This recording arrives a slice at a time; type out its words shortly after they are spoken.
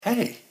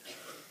Hey,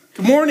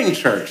 good morning,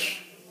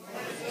 church.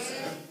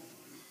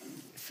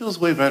 It feels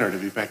way better to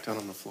be back down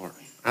on the floor.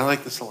 I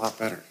like this a lot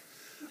better.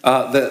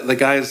 The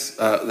guys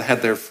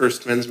had their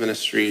first men's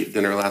ministry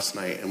dinner last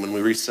night, and when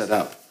we reset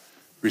up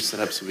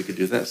so we could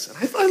do this. And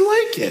I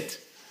like it.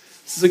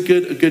 This is a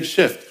good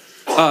shift.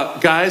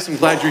 Guys, I'm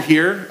glad you're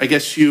here. I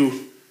guess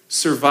you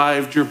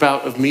survived your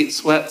bout of meat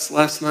sweats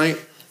last night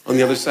on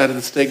the other side of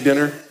the steak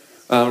dinner.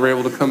 Were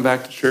able to come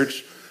back to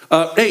church.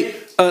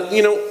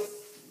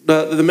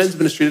 The men's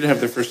ministry did have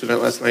their first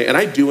event last night, and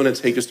I do want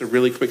to take just a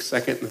really quick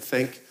second and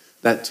thank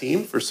that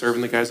team for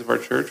serving the guys of our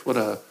church. What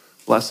a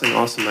blessing,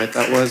 awesome night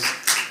that was.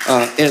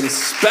 And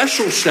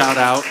special shout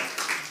out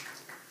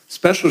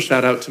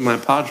to my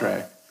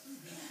padre,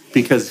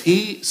 because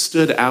he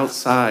stood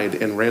outside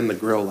and ran the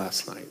grill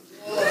last night.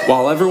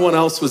 While everyone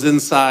else was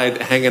inside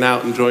hanging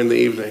out enjoying the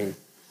evening,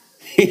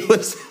 he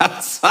was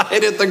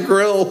outside at the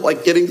grill,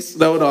 like getting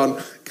snowed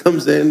on,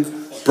 comes in,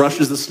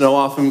 brushes the snow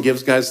off him,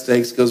 gives guys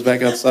steaks, goes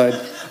back outside.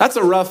 That's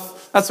a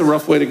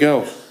rough way to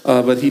go,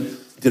 but he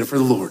did it for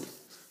the Lord.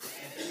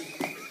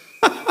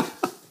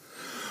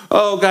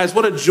 Oh, guys,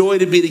 what a joy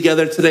to be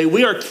together today.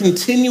 We are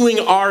continuing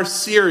our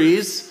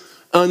series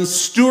on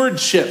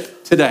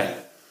stewardship today.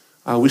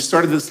 We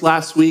started this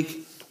last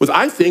week with,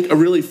 I think, a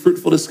really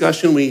fruitful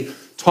discussion. We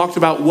talked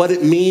about what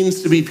it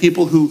means to be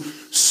people who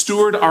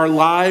steward our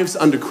lives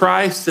unto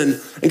Christ.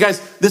 And guys,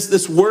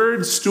 this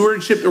word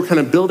stewardship, we're kind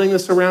of building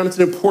this around. It's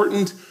an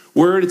important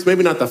word. It's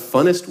maybe not the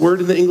funnest word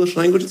in the English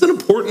language. It's an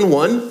important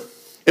one.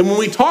 And when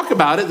we talk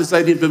about it, this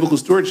idea of biblical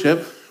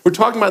stewardship, we're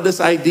talking about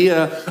this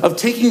idea of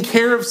taking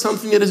care of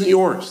something that isn't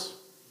yours,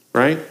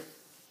 right?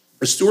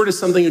 A steward is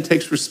something who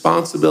takes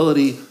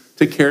responsibility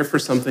to care for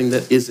something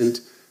that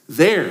isn't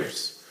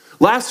theirs.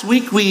 Last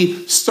week,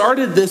 we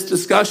started this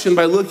discussion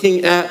by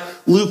looking at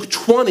Luke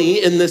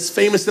 20 in this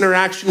famous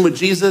interaction with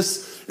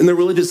Jesus and the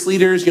religious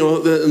leaders.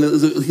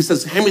 He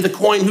says, hand me the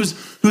coin.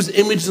 Whose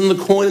image is in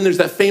the coin? And there's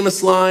that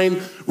famous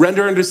line,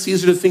 render unto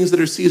Caesar the things that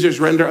are Caesar's,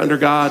 render unto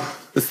God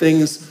the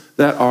things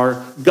that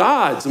are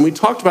God's. And we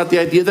talked about the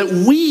idea that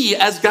we,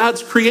 as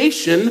God's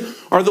creation,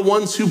 are the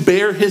ones who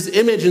bear his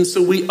image. And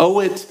so we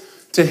owe it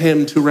to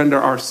him to render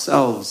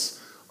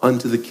ourselves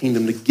unto the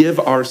kingdom, to give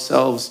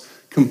ourselves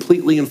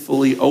completely and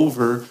fully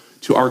over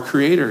to our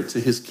Creator, to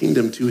his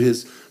kingdom, to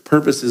his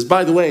purposes.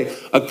 By the way,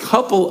 a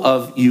couple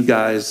of you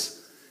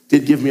guys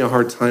did give me a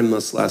hard time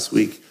this last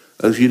week.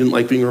 If you didn't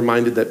like being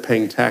reminded that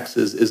paying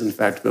taxes is in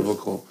fact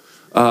biblical.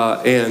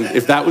 And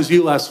if that was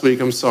you last week,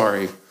 I'm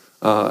sorry.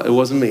 It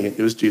wasn't me. It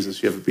was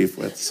Jesus you have a beef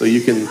with. So you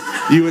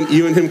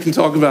and him can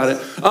talk about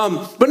it.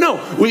 But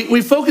no,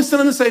 we focused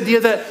on this idea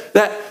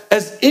that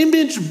as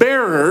image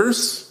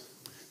bearers,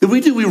 that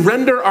we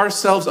render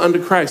ourselves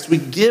unto Christ. We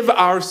give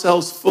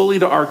ourselves fully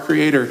to our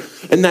Creator.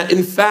 And that,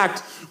 in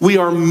fact, we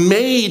are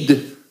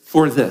made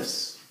for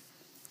this.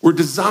 We're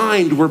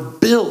designed, we're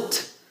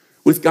built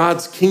with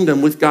God's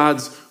kingdom, with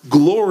God's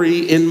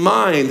glory in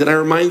mind. And I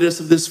reminded us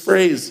of this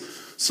phrase,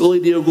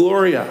 Soli Deo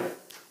Gloria.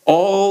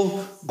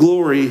 All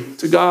glory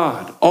to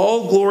God.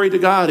 All glory to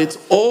God. It's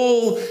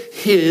all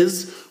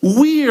his.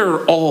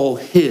 We're all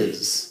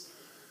his.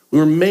 We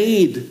were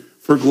made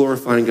for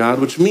glorifying God,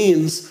 which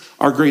means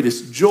our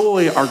greatest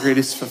joy, our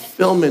greatest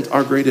fulfillment,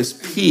 our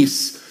greatest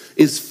peace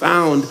is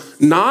found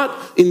not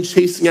in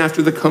chasing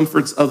after the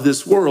comforts of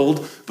this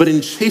world, but in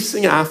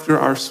chasing after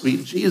our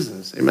sweet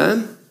Jesus.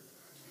 Amen?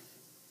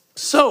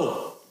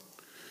 So,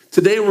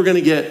 today we're going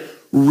to get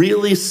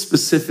really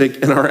specific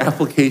in our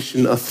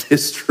application of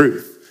this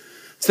truth.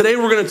 Today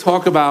we're going to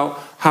talk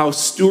about how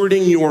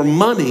stewarding your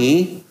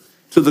money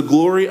to the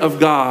glory of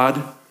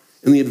God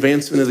and the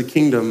advancement of the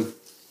kingdom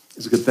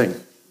is a good thing.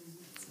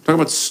 Talk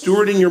about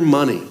stewarding your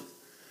money.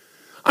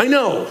 I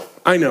know,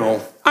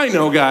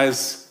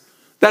 guys.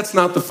 That's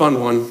not the fun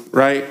one,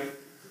 right?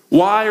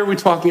 Why are we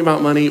talking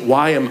about money?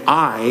 Why am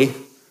I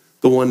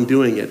the one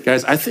doing it?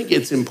 Guys, I think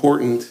it's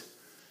important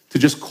to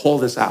just call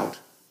this out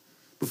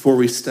before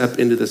we step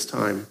into this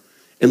time.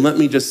 And let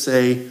me just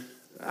say,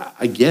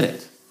 I get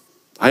it.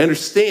 I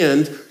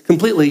understand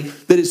completely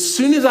that as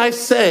soon as I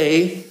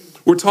say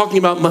we're talking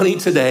about money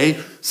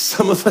today,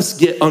 some of us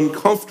get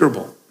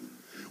uncomfortable.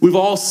 We've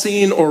all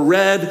seen or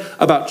read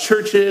about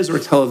churches or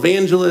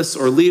televangelists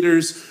or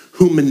leaders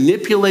who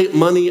manipulate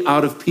money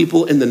out of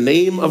people in the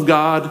name of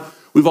God.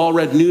 We've all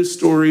read news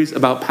stories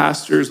about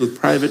pastors with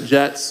private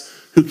jets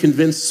who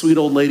convince sweet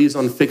old ladies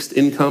on fixed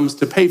incomes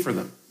to pay for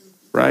them,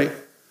 right?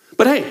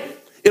 But hey,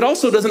 it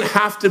also doesn't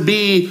have to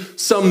be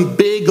some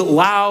big,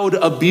 loud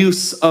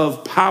abuse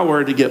of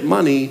power to get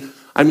money.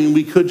 I mean,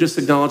 we could just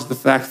acknowledge the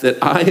fact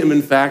that I am,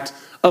 in fact,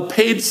 a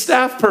paid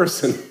staff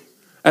person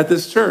at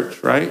this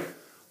church, right?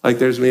 Like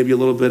there's maybe a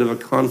little bit of a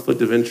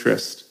conflict of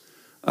interest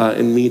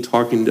in me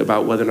talking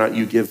about whether or not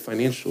you give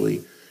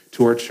financially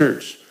to our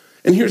church.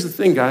 And here's the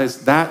thing,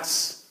 guys,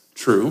 that's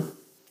true.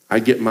 I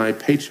get my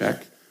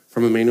paycheck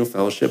from Emmanuel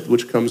Fellowship,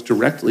 which comes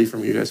directly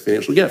from you guys'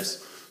 financial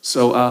gifts.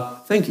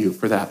 So thank you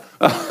for that.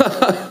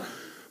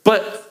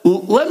 But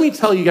let me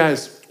tell you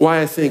guys why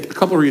I think, a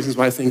couple of reasons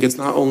why I think it's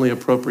not only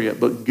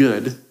appropriate, but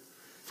good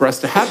for us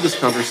to have this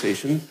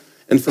conversation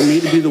and for me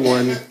to be the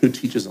one who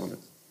teaches on it.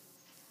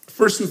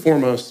 First and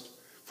foremost,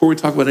 before we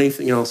talk about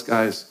anything else,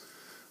 guys,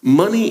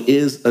 money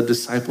is a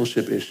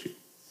discipleship issue.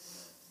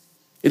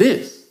 It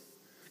is.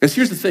 Because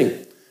here's the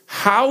thing.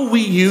 How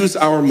we use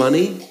our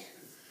money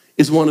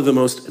is one of the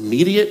most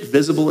immediate,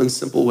 visible, and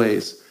simple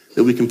ways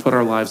that we can put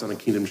our lives on a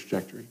kingdom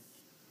trajectory.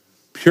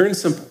 Pure and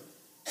simple.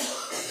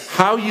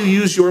 How you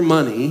use your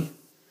money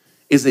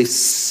is a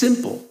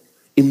simple,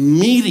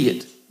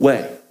 immediate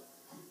way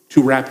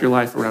to wrap your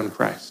life around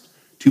Christ,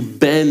 to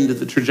bend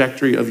the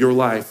trajectory of your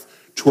life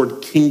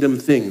toward kingdom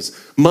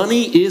things.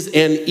 Money is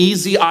an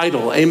easy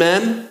idol,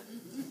 amen?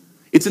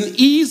 It's an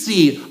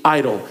easy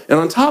idol. And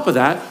on top of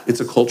that, it's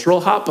a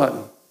cultural hot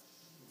button.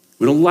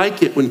 We don't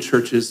like it when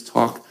churches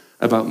talk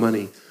about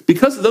money.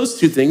 Because of those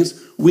two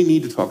things, we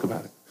need to talk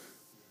about it.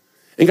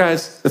 And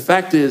guys, the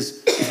fact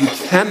is, if you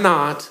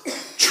cannot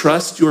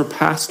trust your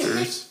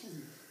pastors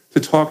to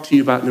talk to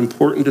you about an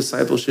important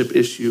discipleship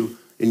issue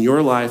in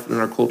your life and in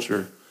our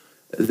culture,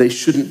 they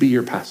shouldn't be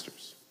your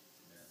pastors.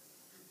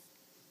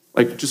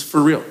 Like, just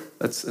for real.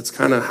 That's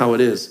kind of how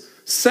it is.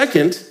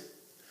 Second,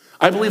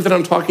 I believe that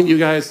I'm talking to you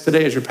guys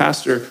today as your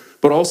pastor,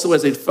 but also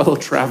as a fellow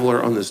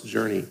traveler on this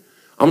journey.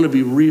 I'm going to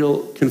be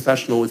real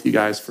confessional with you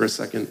guys for a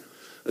second.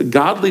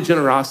 Godly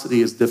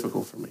generosity is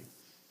difficult for me.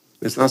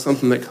 It's not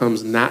something that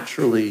comes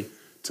naturally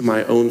to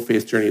my own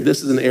faith journey.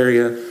 This is an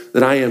area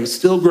that I am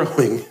still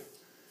growing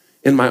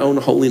in my own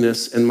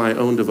holiness and my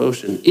own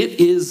devotion. It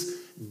is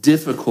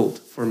difficult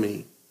for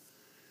me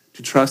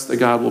to trust that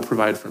God will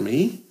provide for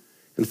me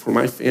and for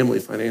my family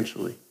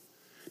financially.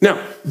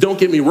 Now, don't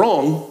get me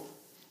wrong,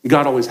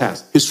 God always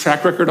has. His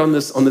track record on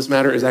this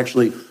matter is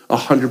actually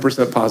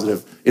 100%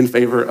 positive in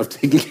favor of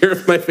taking care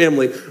of my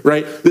family,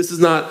 right? This is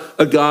not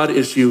a God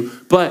issue,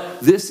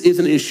 but this is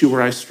an issue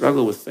where I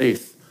struggle with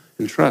faith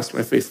and trust.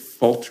 My faith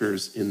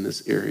falters in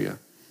this area.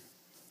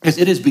 Because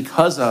it is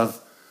because of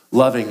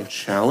loving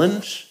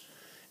challenge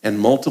and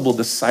multiple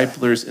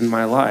disciplers in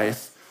my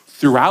life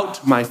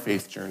throughout my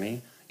faith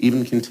journey,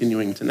 even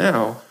continuing to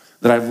now,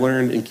 that I've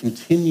learned and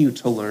continue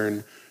to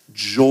learn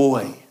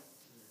joy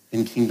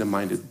in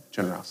kingdom-minded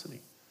generosity.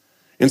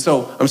 And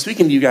so I'm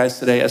speaking to you guys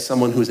today as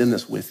someone who's in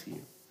this with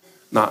you,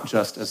 not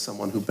just as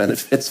someone who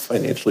benefits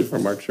financially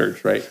from our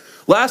church, right?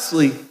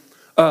 Lastly,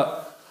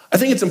 I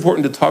think it's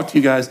important to talk to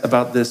you guys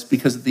about this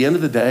because at the end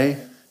of the day,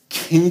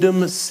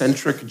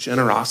 kingdom-centric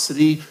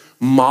generosity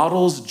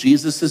models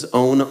Jesus'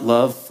 own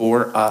love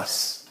for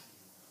us.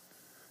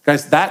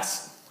 Guys,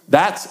 that's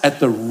at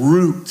the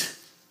root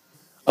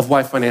of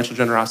why financial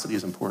generosity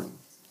is important.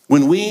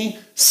 When we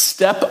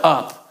step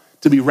up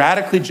to be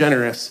radically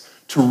generous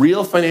to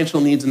real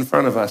financial needs in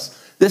front of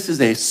us, this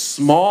is a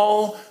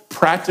small,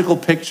 practical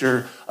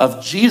picture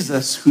of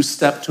Jesus who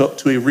stepped up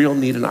to a real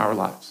need in our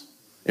lives.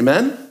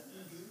 Amen?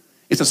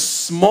 It's a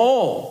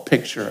small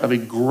picture of a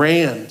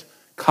grand,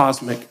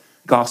 cosmic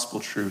gospel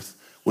truth.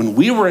 When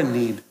we were in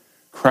need,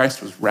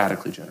 Christ was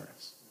radically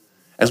generous.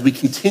 As we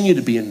continue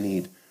to be in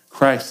need,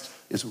 Christ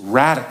is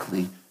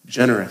radically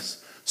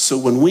generous. So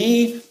when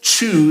we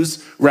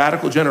choose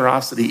radical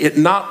generosity, it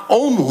not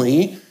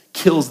only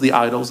kills the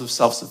idols of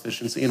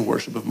self-sufficiency and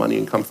worship of money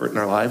and comfort in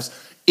our lives,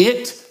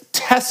 it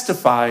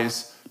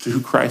testifies to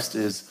who Christ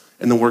is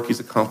and the work he's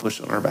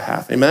accomplished on our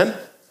behalf. Amen?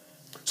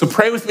 So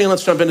pray with me and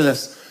let's jump into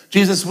this.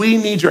 Jesus, we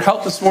need your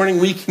help this morning.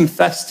 We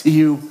confess to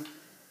you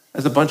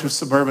as a bunch of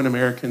suburban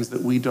Americans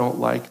that we don't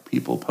like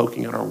people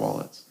poking at our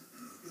wallets.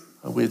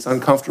 It's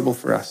uncomfortable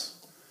for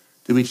us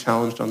to be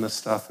challenged on this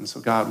stuff. And so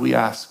God, we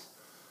ask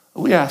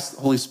the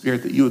Holy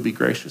Spirit that you would be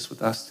gracious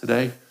with us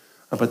today,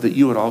 but that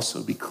you would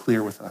also be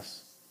clear with us.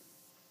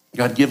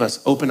 God, give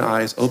us open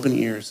eyes, open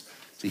ears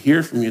to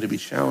hear from you, to be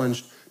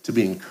challenged, to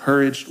be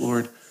encouraged,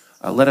 Lord.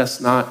 Let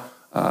us not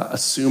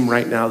assume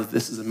right now that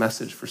this is a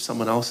message for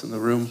someone else in the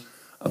room,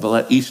 but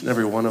let each and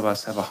every one of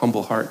us have a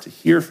humble heart to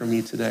hear from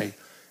you today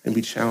and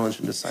be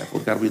challenged and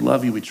discipled. God, we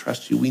love you. We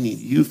trust you. We need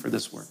you for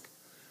this work.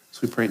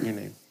 So we pray in your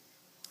name.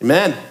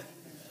 Amen.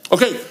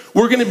 Okay,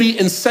 we're going to be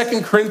in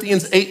 2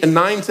 Corinthians 8 and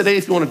 9 today.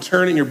 If you want to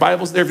turn in your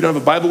Bibles there, if you don't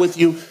have a Bible with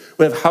you,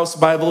 we have house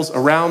Bibles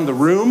around the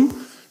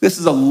room. This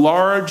is a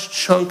large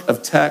chunk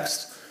of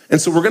text,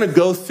 and so we're going to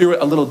go through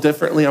it a little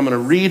differently. I'm going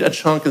to read a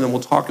chunk, and then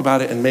we'll talk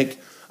about it and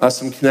make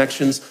some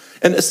connections.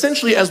 And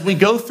essentially, as we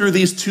go through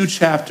these two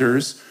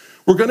chapters,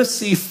 we're going to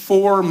see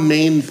four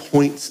main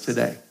points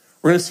today.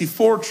 We're going to see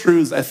four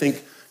truths, I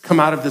think, come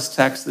out of this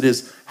text that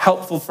is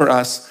helpful for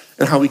us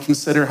and how we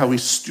consider how we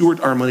steward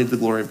our money to the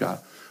glory of God.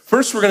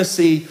 First, we're going to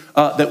see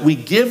that we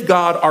give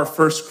God our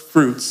first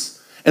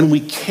fruits, and we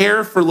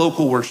care for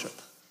local worship.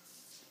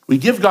 We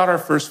give God our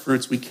first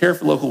fruits, we care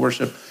for local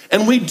worship,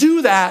 and we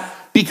do that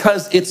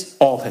because it's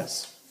all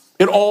his.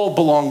 It all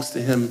belongs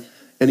to him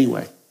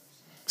anyway.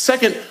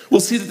 Second,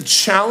 we'll see that the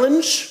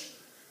challenge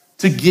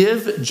to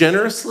give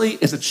generously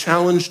is a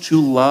challenge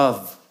to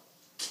love.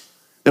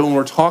 That when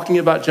we're talking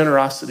about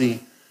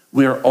generosity,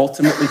 we are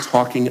ultimately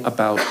talking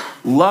about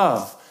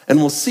love. And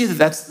we'll see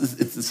that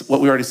it's what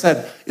we already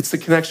said. It's the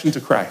connection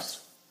to Christ,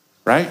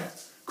 right?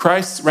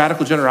 Christ's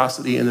radical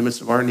generosity in the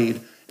midst of our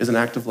need is an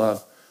act of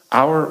love.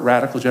 Our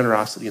radical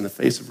generosity in the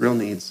face of real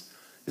needs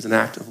is an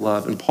act of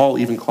love. And Paul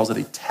even calls it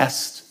a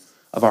test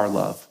of our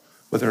love,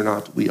 whether or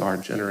not we are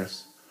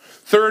generous.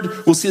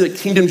 Third, we'll see that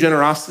kingdom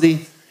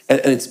generosity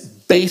at its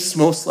base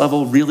most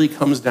level really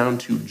comes down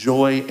to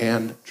joy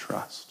and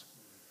trust.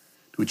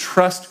 Do we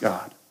trust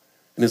God?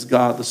 And is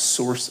God the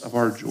source of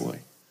our joy?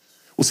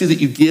 We'll see that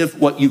you give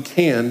what you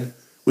can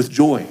with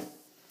joy,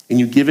 and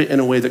you give it in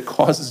a way that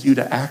causes you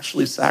to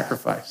actually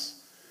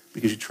sacrifice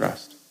because you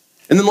trust.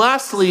 And then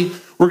lastly,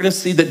 we're going to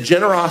see that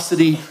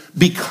generosity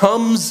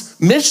becomes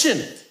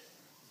mission.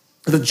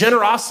 The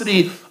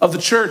generosity of the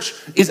church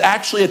is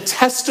actually a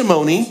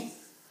testimony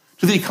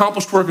to the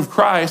accomplished work of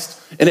Christ,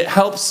 and it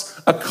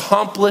helps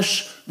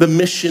accomplish the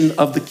mission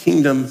of the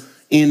kingdom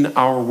in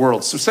our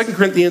world. So 2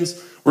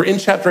 Corinthians, we're in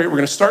chapter 8. We're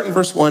going to start in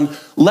verse 1.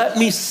 Let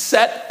me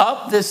set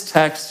up this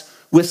text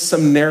with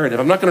some narrative.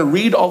 I'm not going to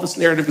read all this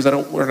narrative because we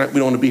don't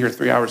want to be here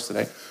 3 hours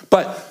today.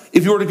 But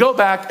if you were to go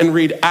back and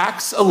read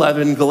Acts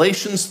 11,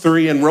 Galatians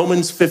 3, and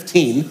Romans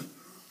 15,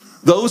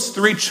 those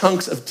three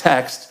chunks of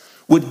text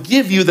would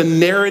give you the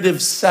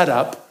narrative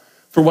setup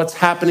for what's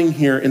happening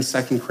here in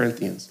 2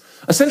 Corinthians.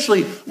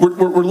 Essentially, we're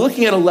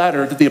looking at a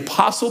letter that the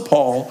Apostle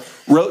Paul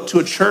wrote to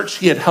a church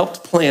he had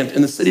helped plant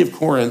in the city of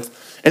Corinth.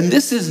 And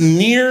this is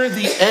near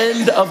the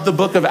end of the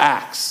book of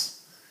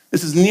Acts.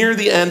 This is near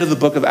the end of the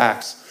book of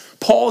Acts.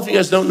 Paul, if you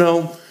guys don't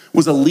know,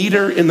 was a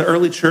leader in the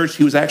early church.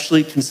 He was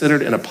actually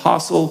considered an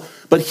apostle,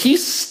 but he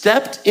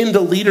stepped into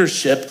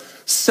leadership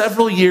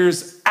several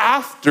years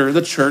after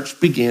the church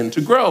began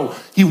to grow.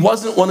 He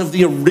wasn't one of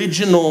the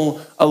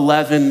original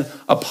 11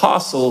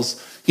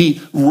 apostles.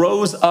 He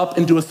rose up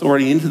into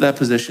authority, into that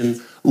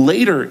position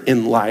later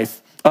in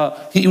life.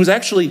 He was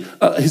actually,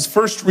 his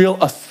first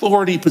real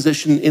authority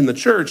position in the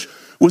church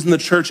was in the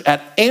church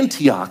at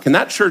Antioch. And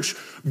that church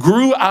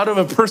grew out of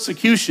a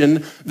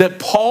persecution that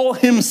Paul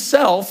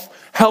himself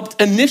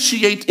helped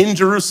initiate in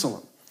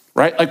Jerusalem,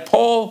 right? Like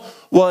Paul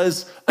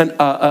was an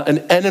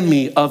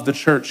enemy of the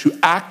church who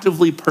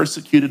actively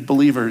persecuted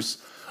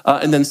believers.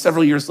 And then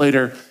several years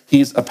later,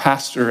 he's a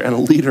pastor and a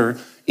leader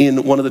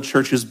in one of the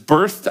churches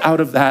birthed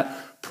out of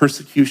that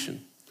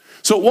persecution.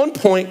 So at one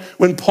point,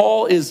 when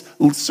Paul is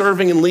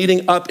serving and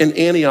leading up in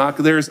Antioch,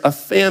 there's a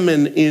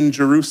famine in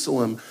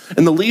Jerusalem.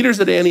 And the leaders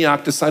at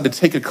Antioch decide to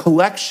take a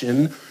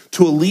collection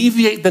to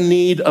alleviate the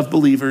need of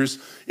believers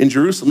in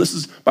Jerusalem. This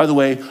is, by the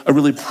way, a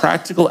really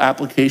practical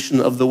application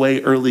of the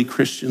way early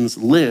Christians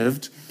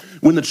lived.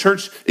 When the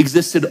church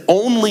existed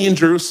only in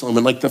Jerusalem,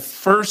 in like the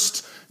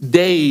first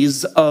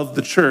days of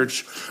the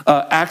church,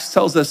 Acts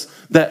tells us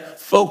that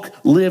folk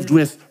lived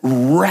with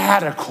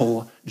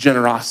radical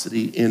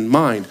generosity in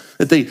mind,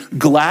 that they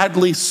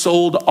gladly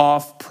sold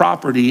off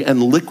property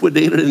and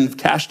liquidated and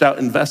cashed out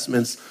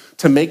investments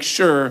to make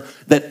sure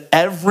that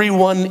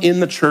everyone in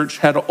the church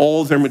had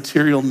all their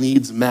material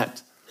needs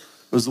met.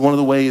 It was one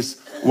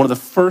of the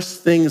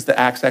first things that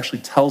Acts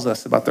actually tells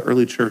us about the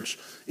early church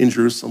in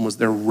Jerusalem was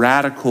their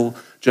radical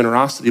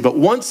generosity. But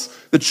once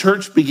the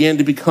church began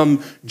to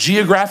become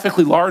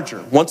geographically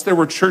larger, once there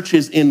were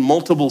churches in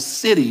multiple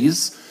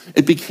cities,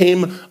 it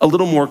became a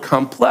little more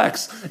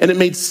complex. And it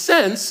made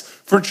sense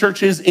for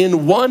churches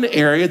in one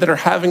area that are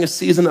having a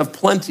season of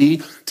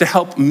plenty to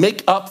help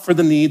make up for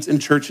the needs in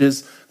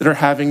churches that are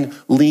having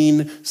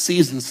lean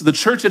seasons. So the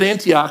church at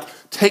Antioch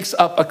takes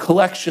up a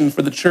collection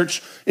for the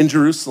church in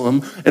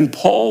Jerusalem, and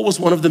Paul was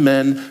one of the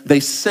men they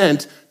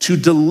sent to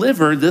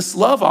deliver this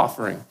love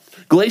offering.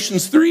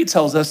 Galatians 3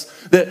 tells us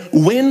that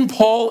when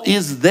Paul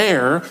is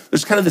there,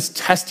 there's kind of this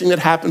testing that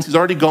happens. He's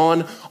already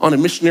gone on a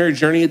missionary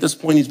journey at this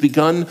point. He's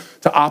begun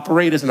to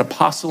operate as an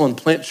apostle and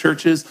plant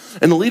churches.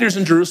 And the leaders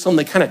in Jerusalem,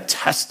 they kind of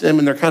test him,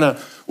 and they're kind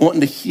of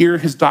wanting to hear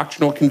his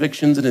doctrinal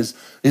convictions and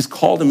his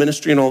call to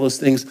ministry and all those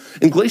things.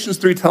 And Galatians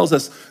 3 tells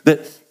us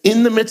that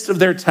in the midst of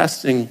their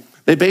testing,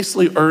 they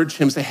basically urge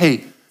him, say,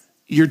 hey,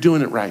 you're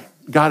doing it right.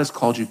 God has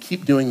called you.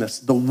 Keep doing this.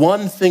 The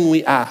one thing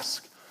we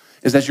ask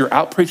is as you're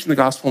out preaching the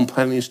gospel and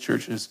planting these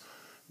churches,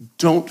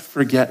 don't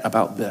forget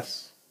about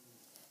this.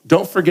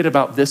 Don't forget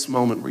about this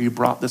moment where you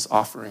brought this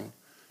offering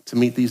to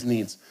meet these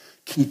needs.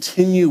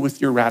 Continue with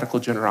your radical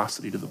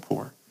generosity to the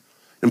poor.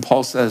 And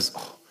Paul says,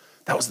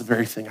 that was the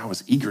very thing I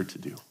was eager to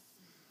do.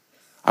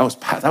 That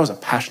was a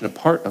passionate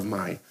part of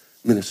my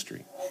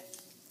ministry.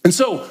 And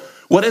so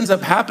what ends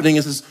up happening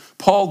is as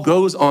Paul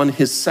goes on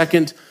his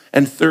second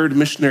and third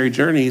missionary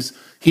journeys,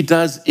 he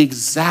does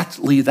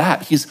exactly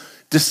that. He's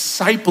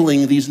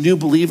discipling these new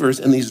believers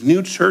and these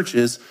new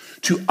churches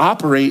to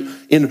operate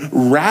in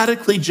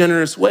radically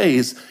generous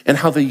ways and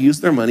how they use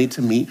their money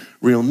to meet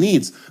real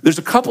needs. There's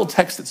a couple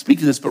texts that speak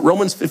to this, but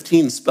Romans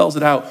 15 spells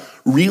it out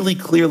really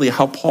clearly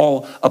how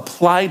Paul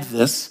applied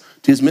this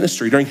to his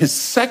ministry. During his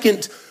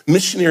second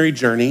missionary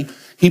journey,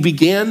 he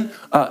began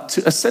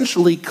to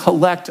essentially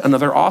collect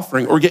another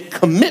offering or get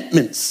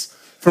commitments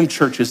from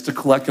churches to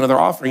collect another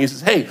offering. He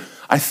says, hey,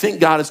 I think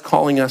God is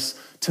calling us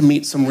to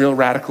meet some real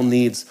radical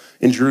needs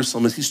in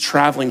Jerusalem as he's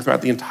traveling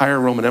throughout the entire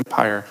Roman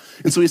Empire.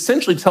 And so he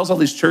essentially tells all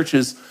these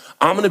churches,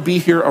 I'm going to be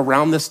here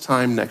around this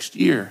time next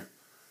year.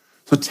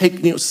 So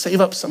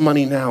save up some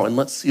money now and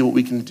let's see what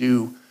we can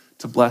do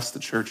to bless the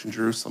church in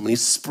Jerusalem. And he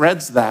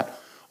spreads that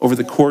over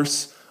the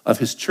course of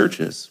his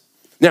churches.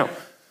 Now,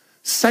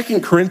 2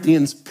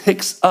 Corinthians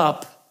picks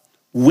up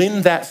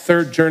when that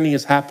third journey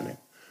is happening.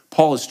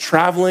 Paul is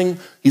traveling,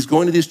 he's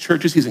going to these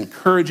churches, he's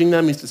encouraging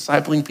them, he's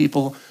discipling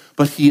people,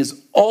 but he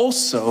is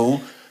also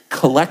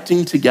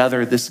collecting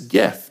together this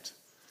gift,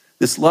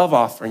 this love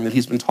offering that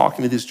he's been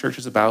talking to these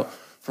churches about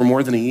for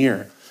more than a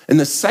year. And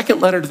the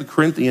second letter to the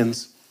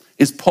Corinthians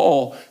is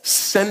Paul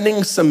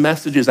sending some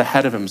messages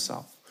ahead of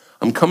himself.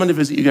 I'm coming to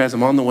visit you guys,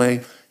 I'm on the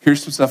way,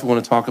 here's some stuff I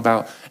want to talk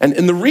about.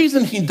 And the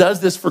reason he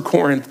does this for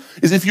Corinth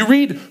is if you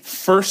read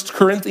 1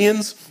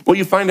 Corinthians, what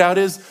you find out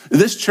is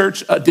this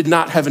church did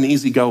not have an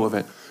easy go of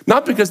it.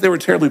 Not because they were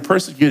terribly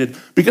persecuted,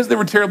 because they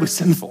were terribly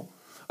sinful.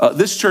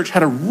 This church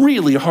had a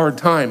really hard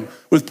time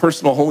with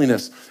personal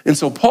holiness. And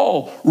so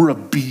Paul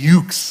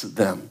rebukes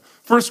them.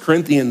 1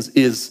 Corinthians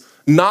is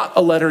not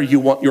a letter you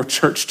want your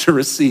church to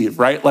receive,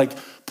 right? Like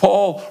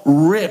Paul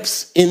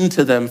rips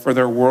into them for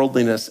their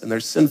worldliness and their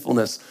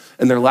sinfulness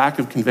and their lack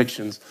of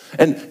convictions.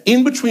 And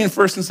in between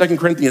 1st and 2nd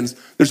Corinthians,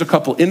 there's a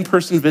couple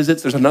in-person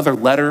visits. There's another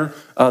letter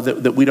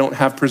that we don't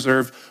have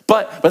preserved.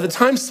 But by the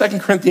time 2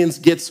 Corinthians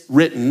gets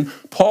written,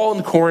 Paul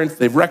and Corinth,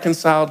 they've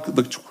reconciled.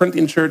 The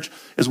Corinthian church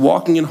is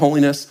walking in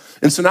holiness.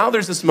 And so now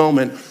there's this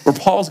moment where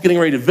Paul's getting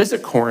ready to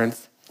visit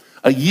Corinth.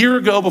 A year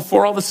ago,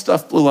 before all this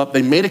stuff blew up,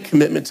 they made a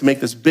commitment to make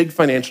this big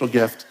financial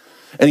gift.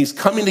 And he's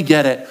coming to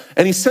get it.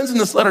 And he sends in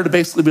this letter to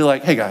basically be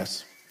like, hey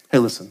guys, hey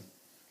listen,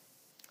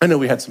 I know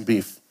we had some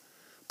beef,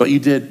 but you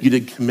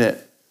did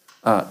commit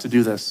to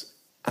do this,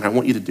 and I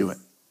want you to do it.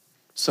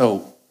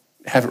 So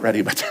have it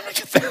ready by the time I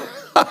get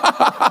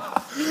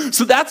there.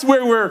 So that's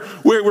where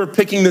we're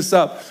picking this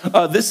up.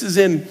 This is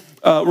in,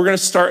 we're gonna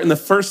start in the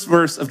first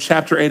verse of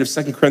chapter 8 of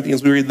 2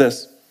 Corinthians. We read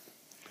this.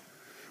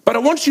 But I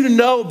want you to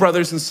know,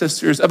 brothers and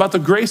sisters, about the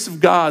grace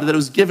of God that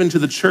was given to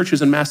the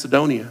churches in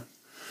Macedonia.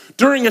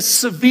 During a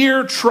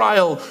severe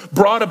trial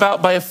brought about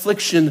by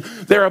affliction,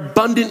 their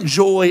abundant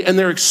joy and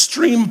their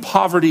extreme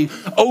poverty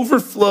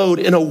overflowed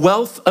in a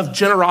wealth of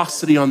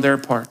generosity on their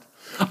part.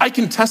 I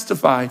can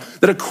testify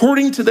that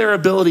according to their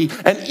ability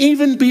and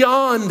even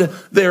beyond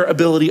their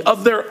ability,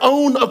 of their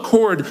own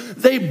accord,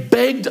 they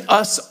begged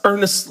us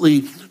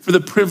earnestly for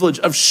the privilege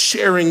of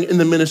sharing in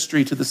the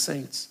ministry to the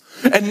saints.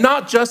 And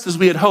not just as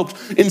we had hoped.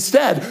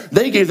 Instead,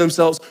 they gave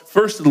themselves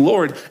first to the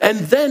Lord and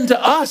then to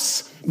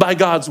us by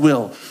God's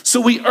will. So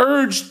we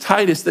urged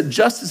Titus that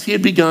just as he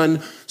had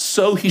begun,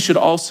 so he should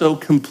also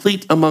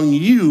complete among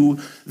you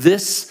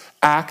this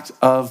act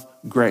of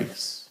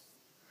grace.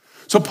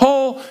 So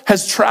Paul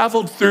has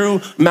traveled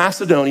through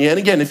Macedonia. And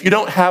again, if you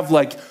don't have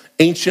like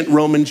ancient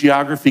Roman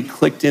geography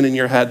clicked in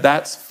your head,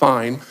 that's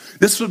fine.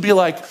 This would be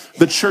like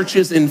the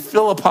churches in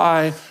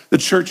Philippi, the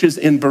churches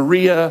in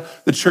Berea,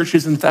 the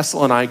churches in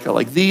Thessalonica.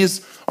 Like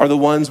these are the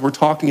ones we're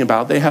talking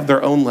about. They have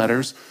their own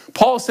letters.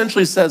 Paul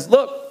essentially says,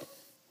 look,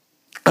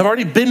 I've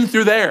already been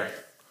through there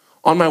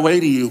on my way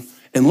to you.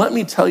 And let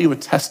me tell you a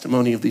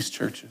testimony of these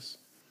churches.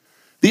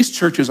 These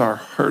churches are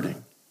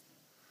hurting.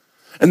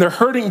 And they're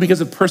hurting because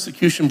of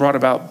persecution brought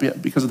about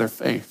because of their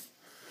faith.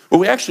 What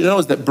we actually know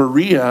is that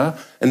Berea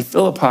and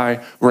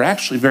Philippi were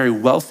actually very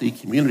wealthy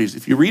communities.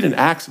 If you read in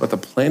Acts about the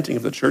planting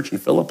of the church in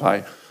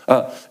Philippi,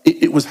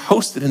 it was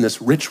hosted in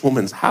this rich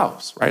woman's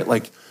house, right?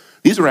 Like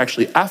these were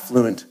actually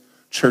affluent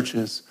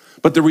churches.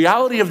 But the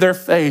reality of their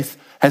faith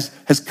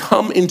has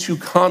come into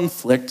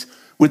conflict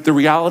with the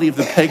reality of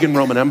the pagan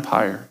Roman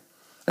Empire.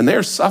 And they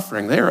are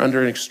suffering. They are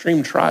under an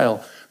extreme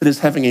trial that is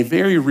having a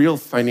very real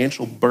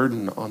financial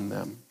burden on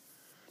them.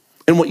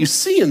 And what you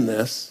see in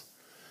this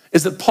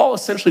is that Paul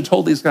essentially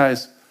told these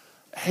guys,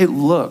 hey,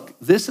 look,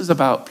 this is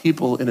about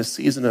people in a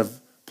season of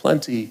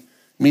plenty,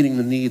 meeting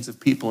the needs of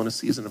people in a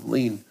season of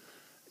lean.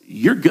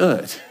 You're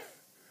good.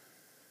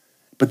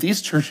 But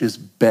these churches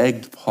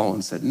begged Paul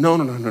and said,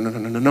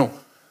 no.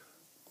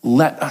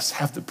 Let us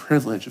have the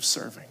privilege of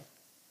serving.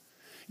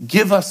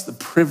 Give us the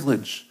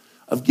privilege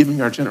of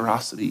giving our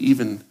generosity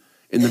even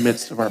in the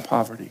midst of our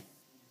poverty.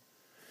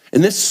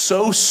 And this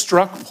so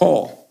struck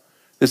Paul,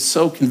 this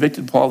so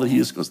convicted Paul that he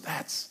just goes,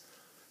 that's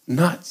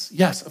nuts.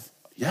 Yes,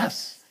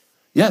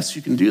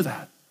 you can do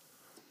that.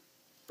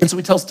 And so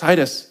he tells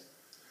Titus,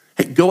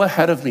 hey, go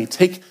ahead of me.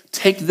 Take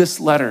this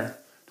letter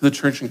to the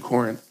church in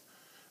Corinth.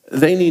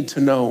 They need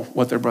to know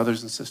what their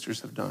brothers and sisters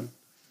have done.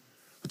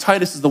 But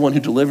Titus is the one who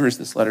delivers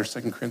this letter,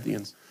 2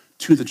 Corinthians,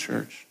 to the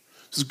church.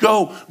 He says,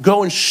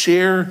 go and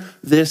share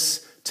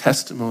this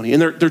testimony.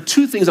 And there are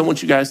two things I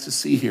want you guys to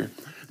see here.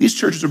 These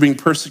churches are being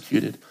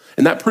persecuted,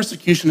 and that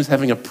persecution is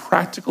having a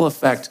practical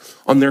effect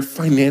on their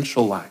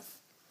financial life.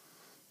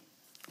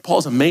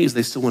 Paul's amazed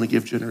they still want to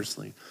give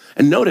generously.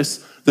 And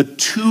notice the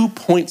 2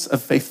 points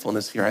of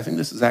faithfulness here. I think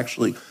this is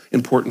actually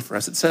important for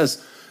us. It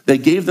says they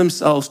gave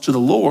themselves to the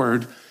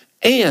Lord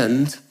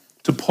and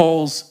to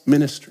Paul's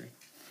ministry.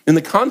 In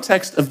the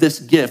context of this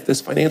gift,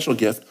 this financial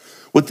gift,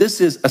 what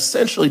this is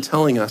essentially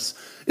telling us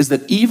is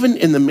that even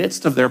in the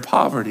midst of their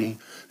poverty,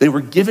 they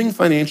were giving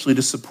financially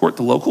to support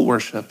the local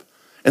worship,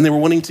 and they were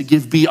wanting to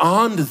give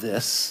beyond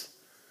this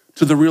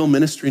to the real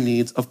ministry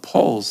needs of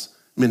Paul's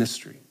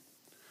ministry.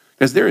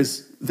 Because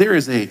there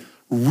is a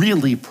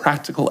really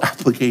practical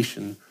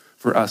application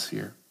for us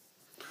here.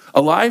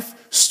 A life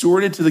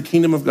stewarded to the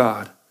kingdom of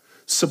God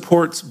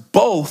supports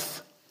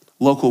both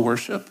local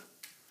worship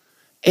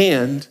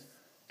and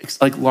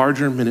like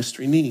larger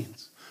ministry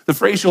needs. The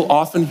phrase you'll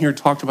often hear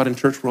talked about in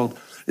church world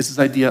is this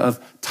idea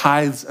of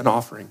tithes and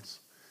offerings.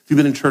 If you've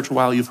been in church a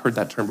while, you've heard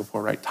that term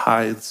before, right?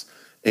 Tithes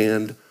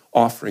and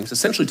offerings,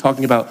 essentially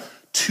talking about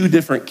two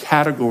different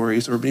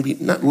categories, or maybe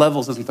not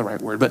levels isn't the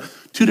right word, but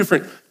two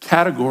different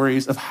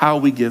categories of how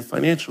we give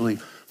financially.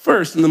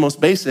 First, and the most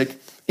basic,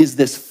 is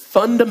this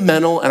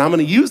fundamental, and I'm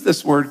going to use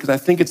this word because I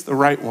think it's the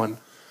right one,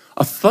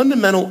 a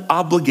fundamental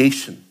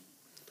obligation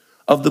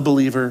of the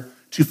believer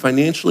to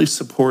financially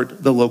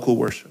support the local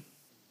worship.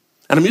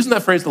 And I'm using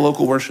that phrase, the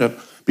local worship,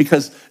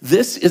 because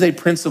this is a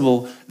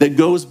principle that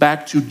goes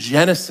back to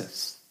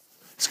Genesis.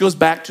 This goes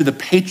back to the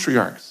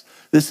patriarchs.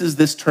 This is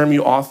this term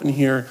you often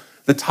hear,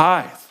 the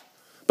tithe.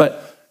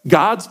 But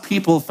God's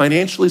people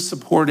financially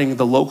supporting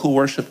the local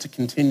worship to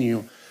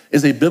continue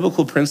is a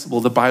biblical principle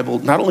the Bible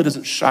not only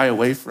doesn't shy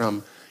away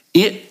from,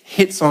 it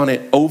hits on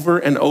it over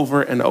and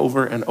over and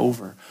over and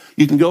over.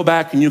 You can go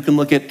back and you can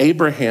look at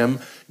Abraham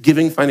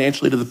giving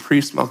financially to the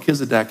priest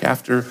Melchizedek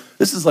after,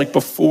 this is like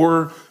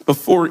before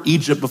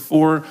Egypt,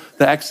 before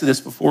the Exodus,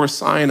 before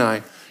Sinai.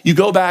 You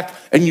go back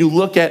and you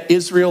look at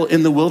Israel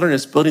in the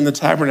wilderness building the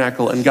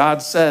tabernacle, and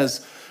God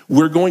says,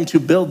 we're going to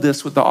build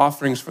this with the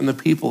offerings from the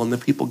people, and the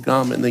people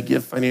come and they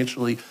give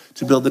financially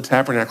to build the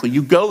tabernacle.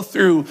 You go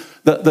through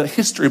the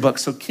history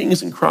books, so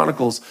Kings and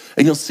Chronicles,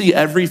 and you'll see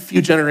every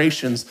few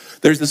generations,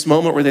 there's this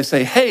moment where they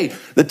say, hey,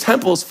 the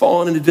temple has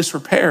fallen into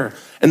disrepair,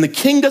 and the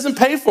king doesn't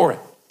pay for it.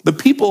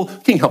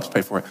 King helps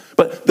pay for it,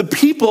 but the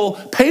people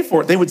pay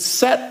for it. They would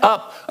set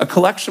up a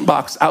collection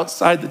box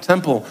outside the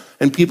temple,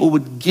 and people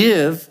would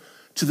give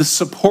to the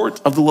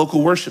support of the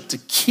local worship, to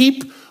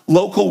keep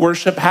local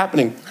worship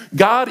happening.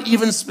 God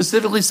even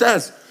specifically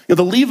says,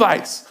 the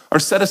Levites are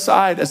set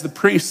aside as the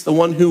priests, the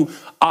one who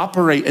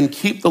operate and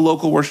keep the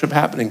local worship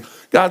happening.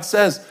 God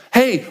says,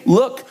 hey,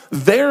 look,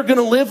 they're going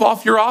to live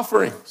off your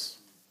offerings.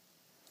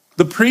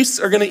 The priests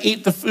are going to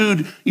eat the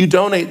food you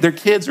donate. Their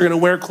kids are going to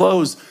wear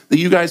clothes that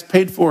you guys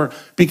paid for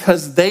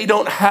because they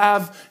don't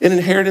have an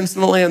inheritance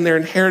in the land. Their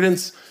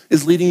inheritance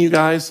is leading you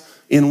guys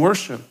in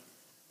worship.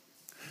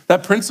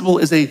 That principle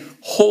is a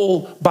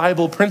whole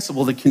Bible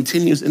principle that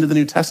continues into the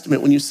New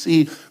Testament. When you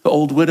see the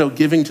old widow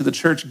giving to the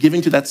church,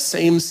 giving to that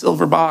same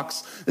silver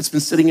box that's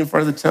been sitting in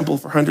front of the temple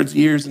for hundreds of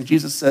years, and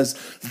Jesus says,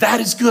 that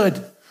is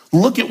good.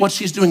 Look at what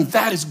she's doing.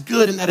 That is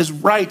good and that is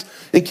right.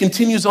 It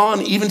continues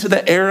on even to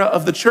the era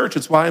of the church.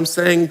 It's why I'm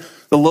saying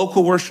the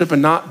local worship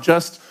and not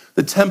just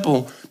the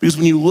temple. Because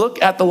when you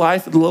look at the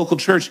life of the local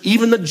church,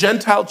 even the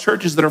Gentile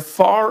churches that are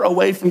far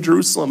away from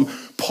Jerusalem,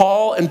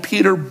 Paul and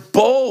Peter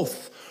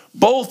both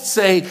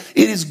say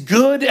it is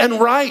good and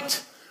right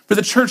for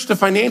the church to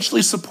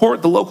financially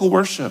support the local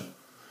worship.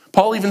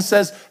 Paul even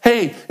says,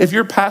 hey, if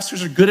your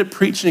pastors are good at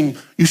preaching,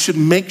 you should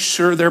make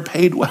sure they're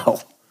paid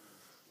well.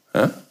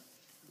 Huh?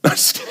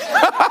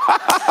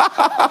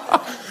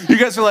 You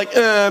guys are like,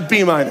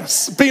 B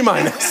minus.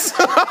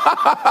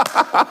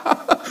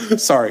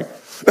 Sorry.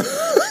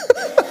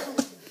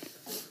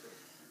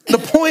 The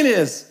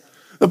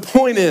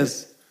point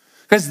is,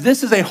 guys,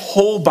 this is a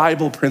whole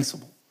Bible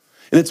principle.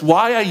 And it's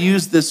why I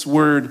use this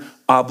word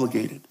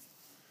obligated.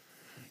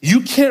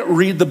 You can't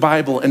read the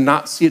Bible and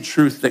not see a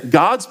truth that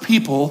God's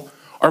people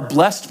are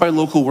blessed by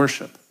local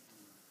worship.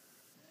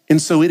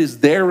 And so it is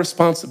their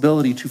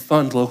responsibility to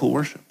fund local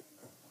worship.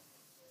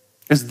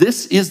 Because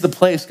this is the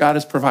place God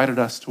has provided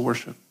us to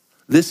worship.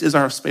 This is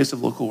our space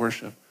of local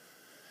worship.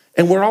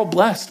 And we're all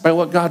blessed by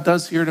what God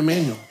does here at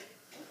Emmanuel.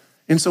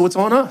 And so it's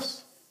on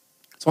us.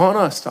 It's on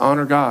us to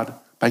honor God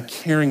by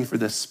caring for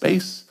this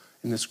space,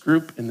 in this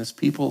group, in this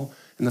people,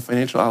 and the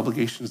financial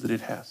obligations that it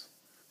has.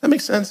 That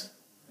makes sense?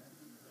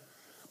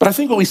 But I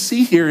think what we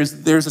see here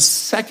is there's a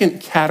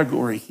second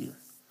category here.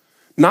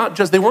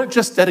 They weren't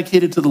just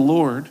dedicated to the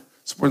Lord,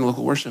 supporting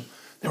local worship,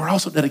 they were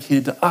also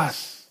dedicated to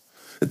us.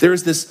 That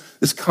there's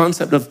this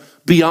concept of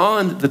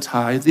beyond the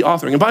tithe, the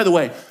offering. And by the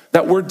way,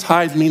 that word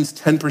tithe means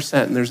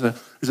 10%, and there's a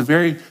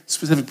very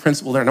specific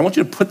principle there. And I want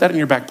you to put that in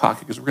your back pocket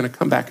because we're going to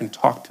come back and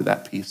talk to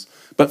that piece.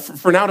 But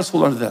for now, just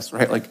hold on to this,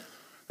 right? Like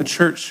the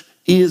church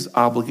is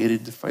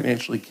obligated to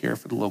financially care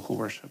for the local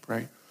worship,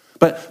 right?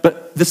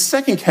 But the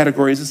second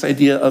category is this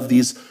idea of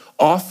these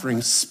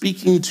offerings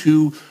speaking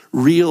to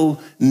real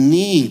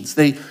needs.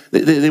 They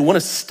want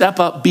to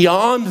step up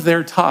beyond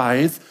their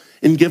tithe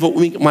and give what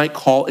we might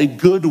call a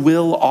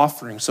goodwill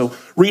offering. So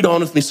read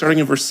on with me, starting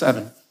in verse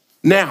 7.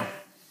 Now,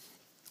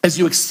 as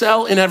you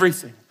excel in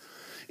everything,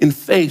 in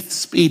faith,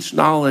 speech,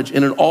 knowledge,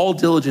 and in all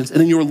diligence,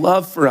 and in your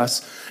love for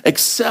us,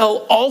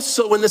 excel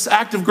also in this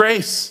act of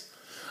grace.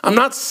 I'm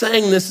not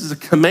saying this is a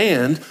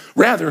command.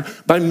 Rather,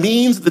 by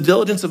means of the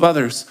diligence of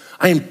others,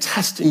 I am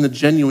testing the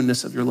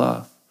genuineness of your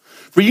love.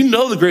 For you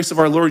know the grace of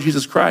our Lord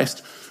Jesus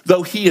Christ.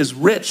 Though he is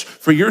rich,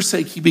 for your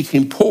sake he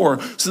became poor,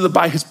 so that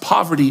by his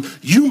poverty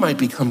you might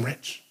become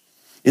rich.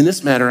 In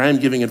this matter, I am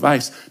giving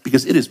advice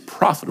because it is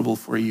profitable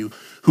for you.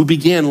 who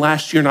began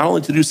last year not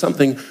only to do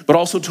something, but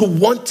also to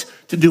want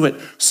to do it.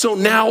 So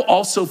now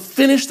also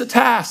finish the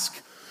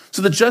task,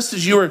 so that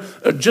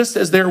just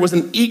as there was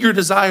an eager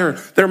desire,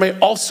 there may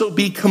also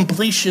be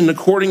completion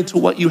according to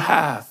what you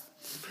have.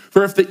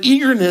 For if the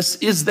eagerness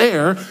is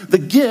there, the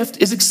gift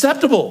is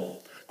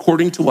acceptable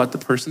according to what the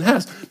person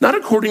has, not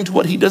according to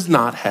what he does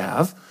not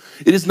have.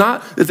 It is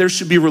not that there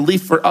should be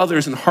relief for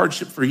others and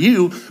hardship for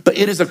you, but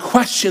it is a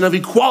question of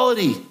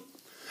equality.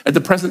 At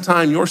the present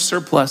time, your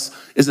surplus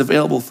is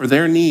available for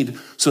their need,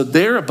 so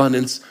their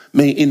abundance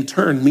may in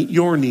turn meet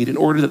your need, in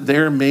order that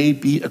there may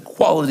be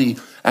equality.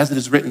 As it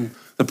is written,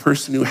 the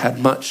person who had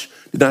much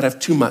did not have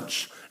too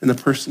much, and the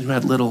person who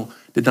had little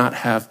did not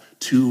have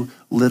too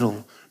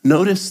little.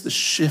 Notice the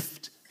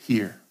shift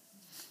here.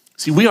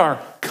 See, we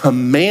are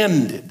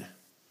commanded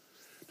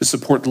to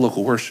support the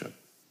local worship,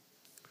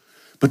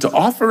 but to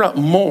offer up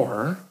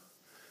more,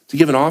 to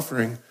give an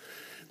offering,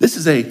 this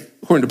is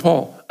according to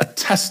Paul, a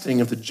testing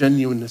of the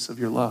genuineness of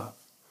your love.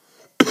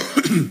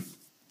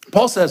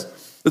 Paul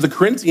says that the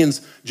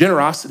Corinthians'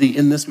 generosity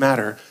in this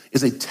matter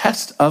is a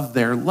test of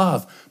their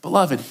love.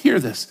 Beloved, hear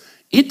this.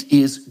 It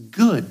is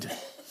good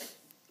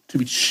to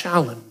be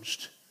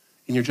challenged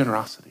in your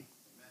generosity.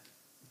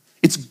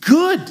 It's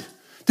good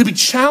to be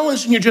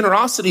challenged in your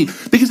generosity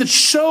because it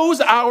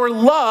shows our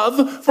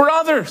love for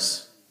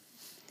others.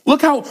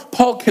 Look how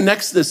Paul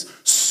connects this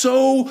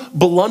so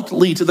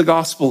bluntly to the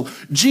gospel.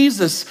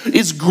 Jesus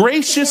is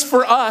gracious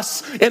for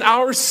us in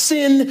our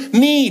sin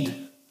need,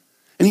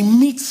 and he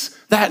meets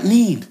that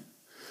need.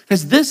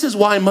 Because this is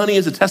why money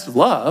is a test of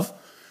love.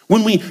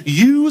 When we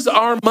use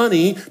our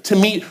money to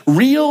meet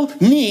real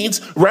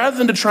needs rather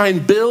than to try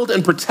and build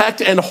and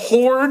protect and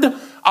hoard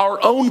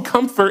our own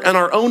comfort and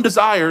our own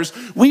desires,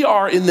 we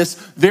are in this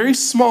very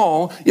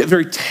small yet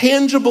very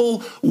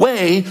tangible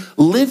way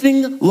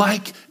living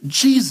like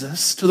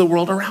Jesus to the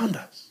world around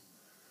us.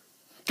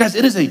 Guys,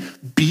 it is a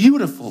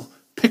beautiful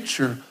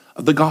picture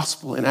of the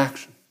gospel in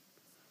action.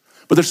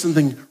 But there's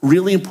something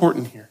really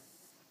important here.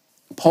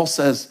 Paul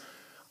says,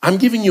 I'm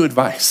giving you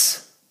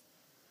advice,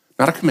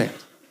 not a command.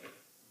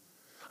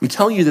 I'm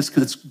telling you this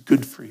because it's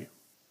good for you.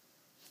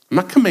 I'm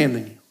not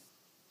commanding you.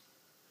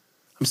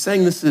 I'm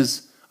saying this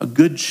is a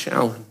good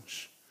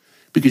challenge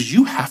because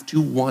you have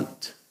to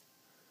want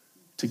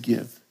to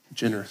give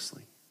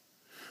generously.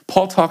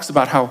 Paul talks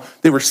about how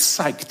they were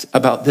psyched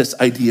about this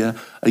idea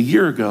a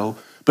year ago,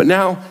 but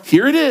now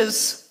here it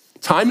is.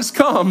 Time has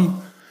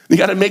come. You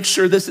got to make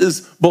sure this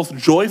is both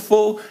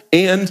joyful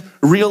and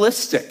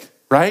realistic,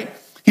 right?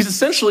 He's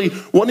essentially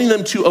wanting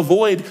them to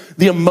avoid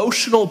the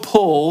emotional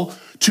pull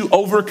to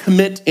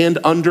overcommit and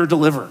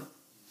underdeliver.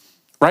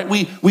 Right?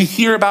 We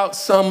hear about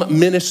some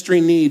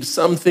ministry need,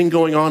 something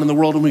going on in the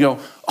world, and we go,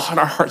 oh, and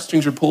our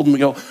heartstrings are pulled, and we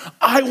go,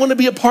 I want to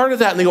be a part of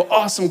that. And they go,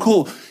 awesome,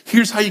 cool.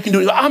 Here's how you can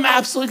do it. I'm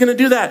absolutely going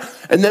to do that.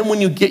 And then when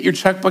you get your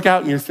checkbook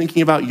out and you're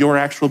thinking about your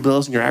actual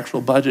bills and your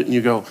actual budget, and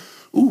you go,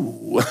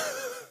 ooh,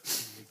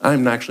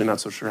 I'm actually not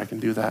so sure I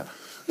can do that.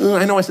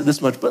 I know I said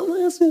this much, but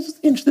let's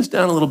just inch this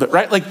down a little bit,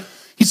 right? Like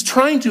he's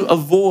trying to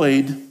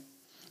avoid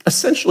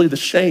essentially the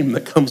shame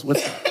that comes with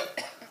it.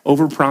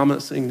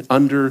 Over-promising,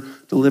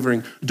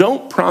 under-delivering.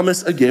 Don't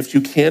promise a gift you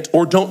can't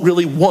or don't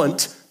really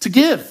want to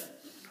give.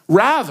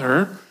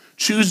 Rather,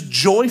 choose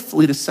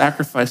joyfully to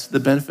sacrifice to the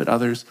benefit of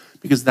others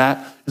because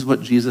that is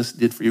what Jesus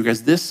did for you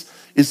guys. This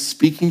is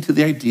speaking to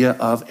the idea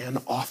of an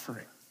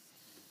offering.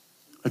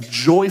 A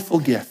joyful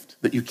gift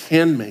that you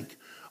can make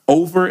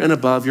over and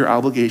above your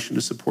obligation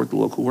to support the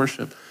local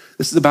worship.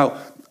 This is about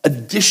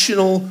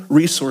additional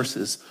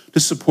resources to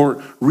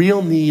support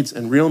real needs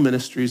and real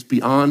ministries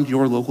beyond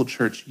your local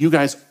church. You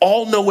guys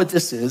all know what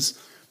this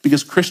is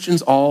because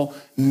Christians all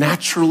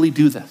naturally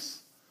do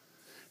this.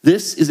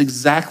 This is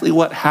exactly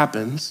what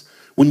happens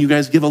when you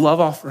guys give a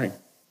love offering.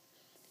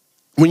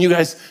 When you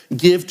guys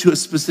give to a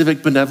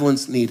specific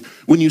benevolence need,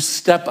 when you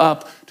step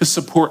up to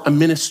support a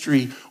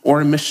ministry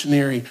or a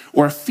missionary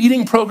or a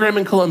feeding program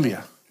in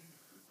Colombia,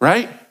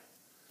 right?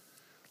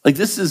 Like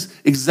this is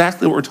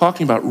exactly what we're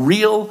talking about.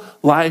 Real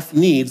life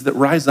needs that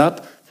rise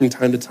up from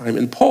time to time.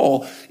 And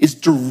Paul is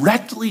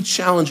directly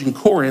challenging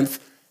Corinth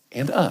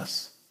and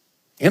us,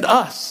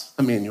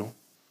 Emmanuel,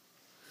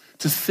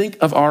 to think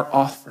of our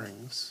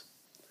offerings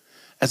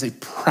as a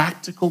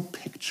practical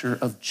picture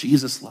of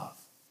Jesus' love.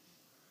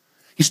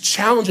 He's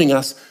challenging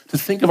us to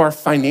think of our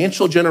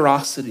financial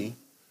generosity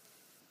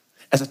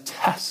as a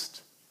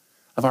test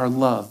of our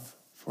love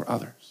for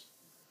others.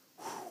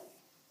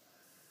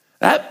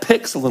 That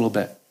picks a little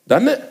bit,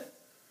 doesn't it?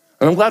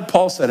 And I'm glad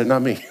Paul said it,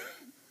 not me.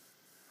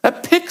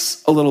 That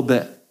picks a little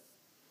bit.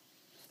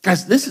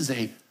 Guys, this is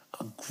a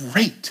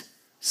great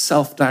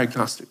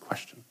self-diagnostic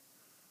question.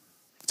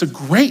 It's a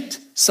great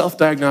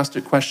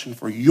self-diagnostic question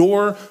for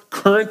your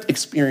current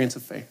experience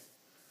of faith.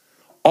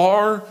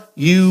 Are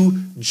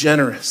you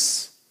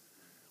generous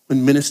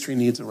when ministry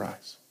needs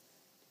arise?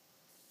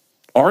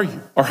 Are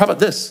you? Or how about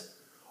this?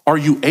 Are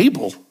you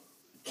able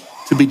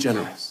to be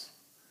generous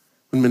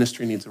when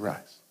ministry needs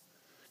arise?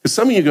 Because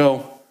some of you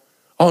go,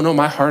 oh no,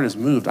 my heart is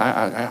moved. I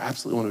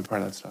absolutely want to be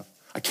part of that stuff.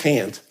 I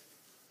can't,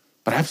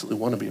 but I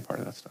absolutely want to be a part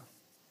of that stuff.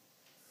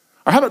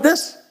 Or how about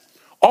this?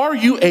 Are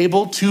you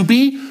able to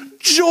be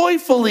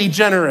joyfully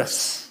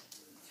generous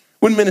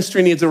when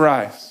ministry needs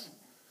arise?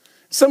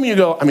 Some of you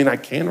go, I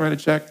can write a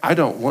check. I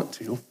don't want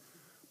to,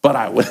 but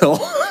I will.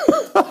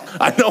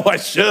 I know I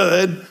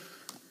should.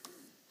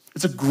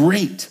 It's a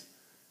great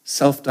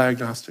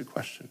self-diagnostic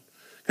question.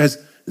 Guys,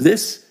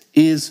 this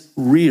is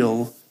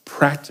real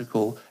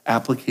practical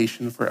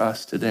application for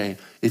us today.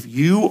 If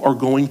you are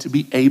going to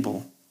be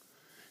able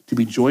to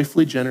be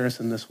joyfully generous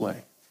in this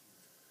way,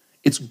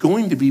 it's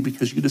going to be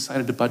because you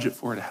decided to budget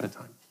for it ahead of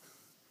time.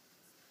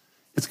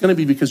 It's going to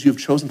be because you've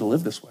chosen to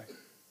live this way.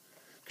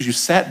 Because you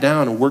sat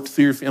down and worked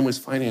through your family's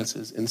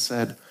finances and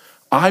said,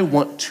 I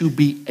want to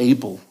be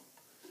able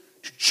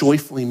to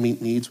joyfully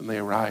meet needs when they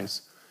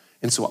arise.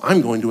 And so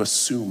I'm going to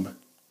assume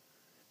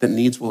that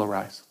needs will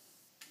arise.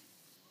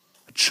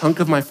 A chunk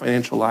of my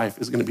financial life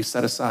is going to be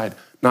set aside,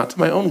 not to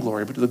my own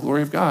glory, but to the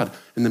glory of God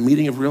and the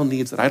meeting of real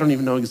needs that I don't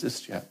even know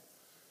exist yet.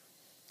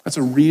 That's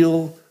a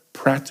real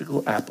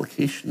practical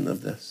application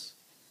of this.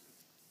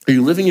 Are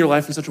you living your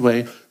life in such a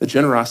way that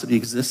generosity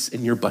exists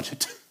in your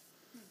budget?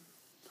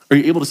 Are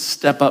you able to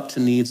step up to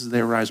needs as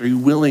they arise? Are you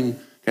willing,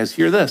 guys,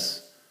 hear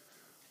this,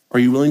 are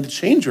you willing to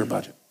change your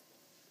budget?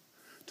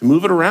 To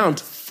move it around,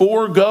 to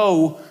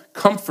forego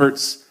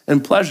comforts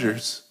and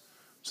pleasures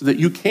so that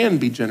you can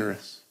be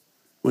generous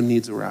when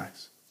needs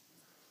arise?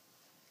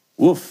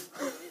 Woof.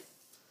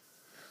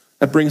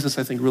 That brings us,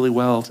 I think, really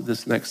well to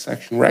this next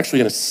section. We're actually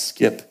going to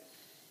skip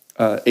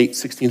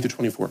 8:16 through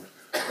 24.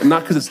 And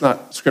not because it's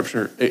not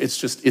scripture,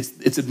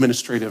 it's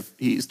administrative.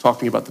 He's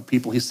talking about the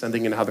people he's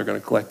sending and how they're going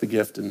to collect the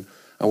gift, and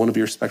I want to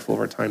be respectful of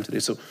our time today.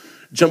 So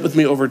jump with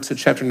me over to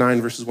chapter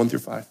 9, verses 1 through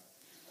 5.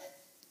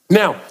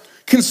 Now,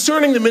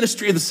 concerning the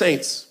ministry of the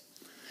saints,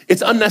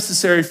 it's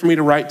unnecessary for me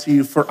to write to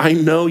you, for I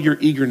know your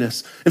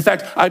eagerness. In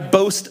fact, I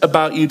boast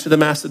about you to the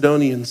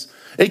Macedonians.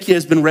 Achaia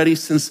has been ready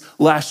since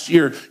last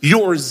year.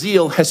 Your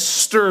zeal has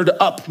stirred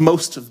up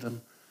most of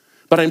them.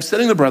 But I'm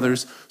sending the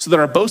brothers so that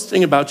our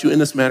boasting about you in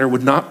this matter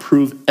would not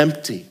prove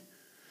empty,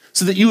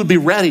 so that you would be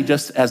ready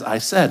just as I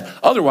said.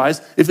 Otherwise,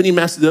 if any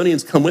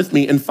Macedonians come with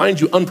me and find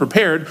you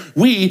unprepared,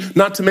 we,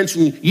 not to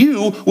mention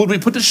you, would be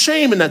put to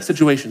shame in that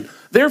situation.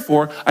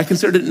 Therefore, I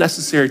considered it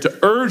necessary to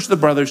urge the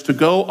brothers to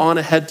go on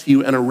ahead to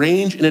you and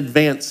arrange in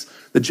advance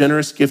the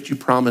generous gift you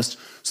promised,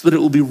 so that it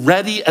will be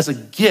ready as a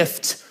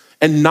gift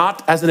and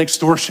not as an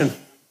extortion.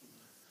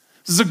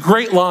 This is a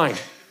great line.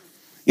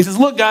 He says,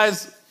 look,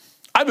 guys,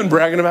 I've been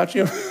bragging about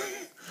you,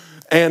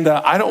 and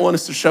I don't want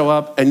us to show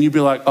up and you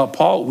be like, oh,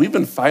 Paul, we've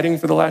been fighting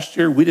for the last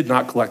year. We did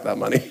not collect that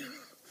money,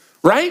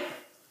 right?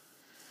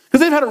 Because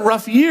they've had a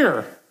rough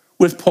year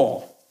with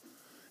Paul.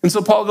 And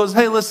so Paul goes,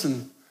 hey,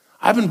 listen,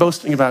 I've been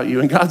boasting about you,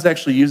 and God's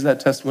actually used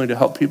that testimony to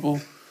help people.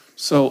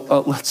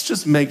 So let's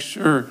just make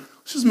sure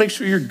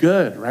you're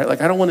good, right? Like,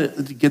 I don't want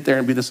it to get there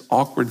and be this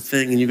awkward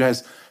thing and you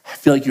guys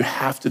feel like you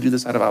have to do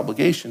this out of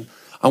obligation.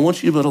 I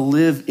want you to be able to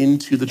live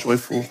into the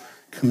joyful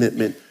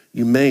commitment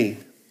you made.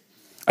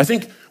 I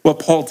think what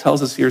Paul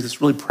tells us here is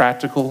this really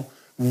practical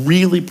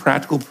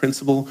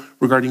principle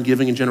regarding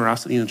giving and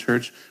generosity in the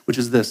church, which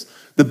is this: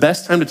 the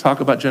best time to talk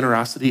about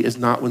generosity is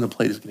not when the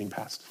plate is getting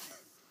passed,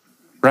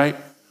 right?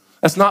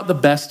 That's not the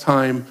best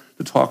time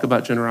to talk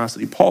about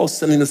generosity. Paul's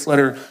sending this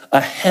letter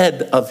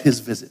ahead of his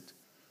visit.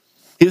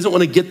 He doesn't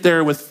want to get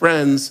there with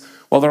friends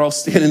while they're all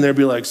standing there and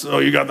be like, so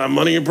you got that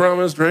money you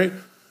promised, right?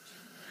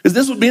 Because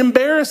this would be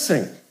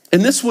embarrassing,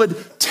 and this would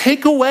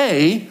take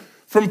away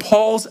from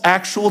Paul's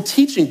actual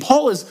teaching.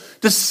 Paul is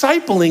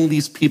discipling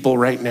these people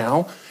right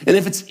now. And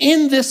if it's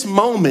in this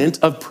moment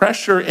of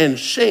pressure and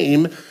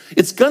shame,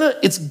 it's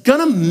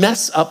gonna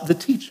mess up the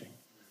teaching.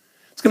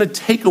 It's gonna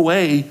take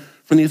away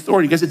from the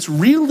authority. Guys, it's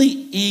really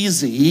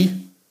easy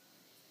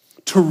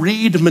to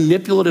read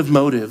manipulative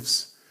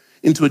motives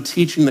into a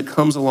teaching that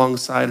comes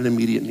alongside an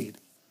immediate need.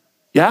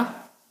 Yeah?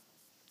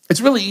 It's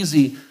really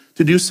easy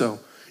to do so.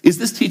 Is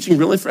this teaching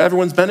really for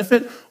everyone's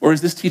benefit, or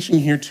is this teaching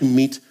here to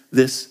meet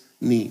this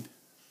need?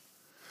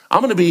 I'm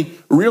going to be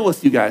real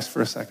with you guys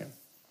for a second.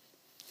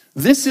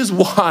 This is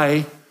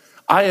why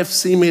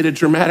IFC made a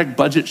dramatic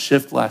budget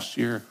shift last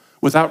year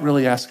without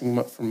really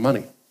asking for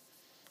money.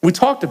 We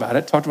talked about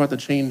the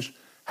change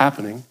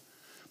happening,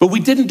 but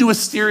we didn't do a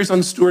series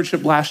on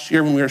stewardship last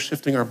year when we were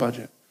shifting our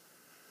budget.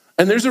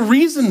 And there's a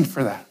reason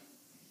for that,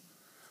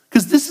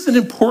 because this is an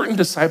important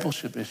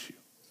discipleship issue.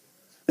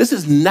 This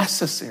is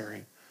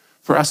necessary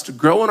for us to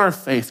grow in our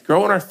faith,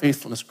 grow in our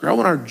faithfulness, grow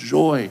in our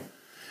joy.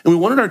 And we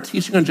wanted our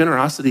teaching on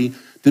generosity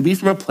to be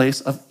from a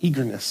place of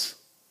eagerness,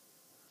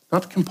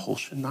 not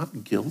compulsion,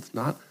 not guilt,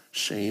 not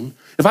shame.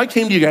 If I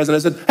came to you guys and I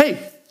said,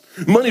 hey,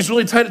 money's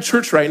really tight at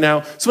church right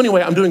now, so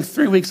anyway, I'm doing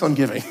 3 weeks on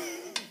giving.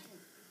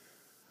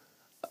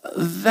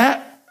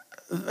 That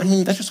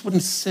just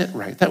wouldn't sit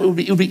right. It would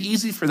be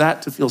easy for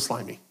that to feel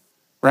slimy,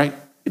 right?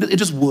 It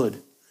just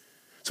would.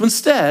 So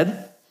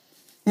instead,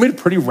 we made a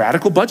pretty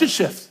radical budget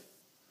shift.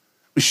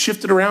 We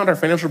shifted around our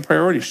financial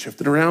priorities,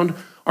 shifted around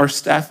our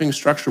staffing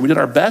structure. We did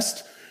our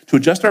best to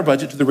adjust our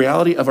budget to the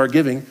reality of our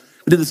giving.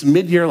 We did this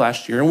mid-year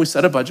last year, and we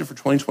set a budget for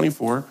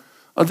 2024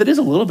 that is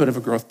a little bit of a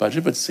growth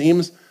budget, but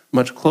seems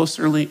much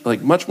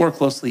more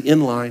closely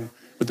in line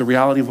with the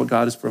reality of what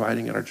God is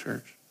providing at our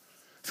church.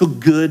 I feel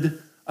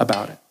good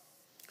about it.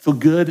 I feel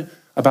good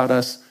about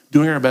us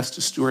doing our best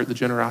to steward the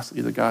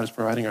generosity that God is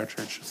providing our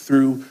church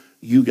through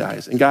you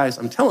guys. And guys,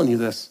 I'm telling you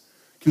this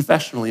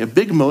confessionally, a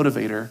big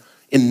motivator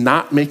in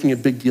not making a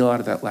big deal out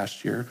of that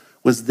last year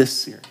was this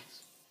series.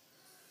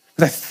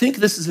 Because I think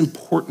this is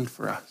important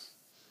for us.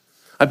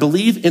 I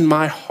believe in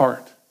my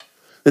heart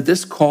that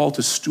this call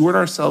to steward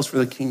ourselves for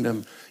the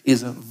kingdom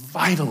is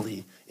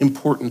vitally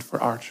important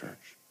for our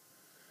church.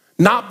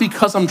 Not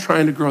because I'm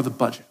trying to grow the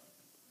budget,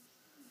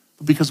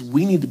 but because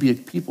we need to be a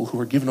people who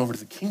are given over to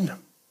the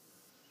kingdom.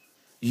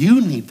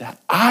 You need that.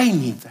 I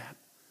need that.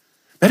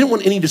 I didn't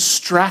want any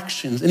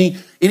distractions,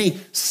 any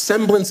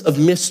semblance of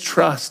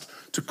mistrust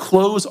to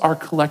close our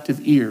collective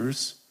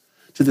ears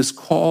to this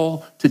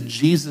call to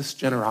Jesus'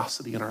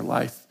 generosity in our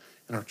life,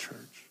 in our church.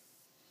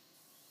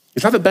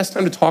 It's not the best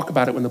time to talk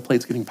about it when the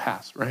plate's getting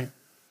passed, right?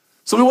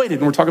 So we waited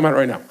and we're talking about it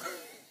right now.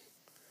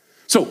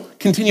 So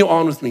continue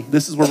on with me.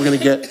 This is where we're going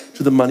to get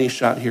to the money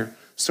shot here,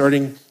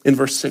 starting in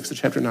verse 6 of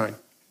chapter 9.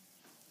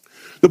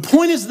 The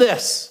point is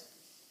this.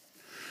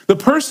 The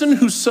person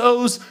who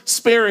sows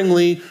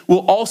sparingly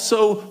will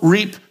also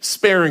reap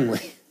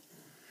sparingly.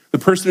 The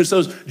person who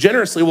sows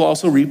generously will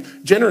also reap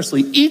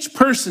generously. Each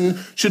person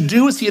should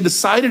do as he had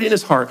decided in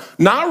his heart,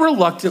 not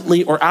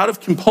reluctantly or out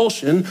of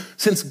compulsion,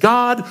 since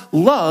God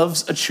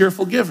loves a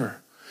cheerful giver.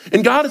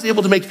 And God is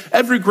able to make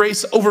every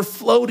grace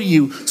overflow to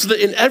you, so that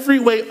in every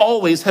way,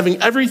 always,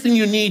 having everything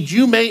you need,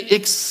 you may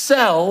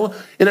excel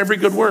in every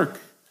good work.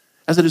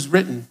 As it is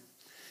written,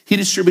 he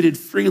distributed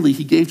freely,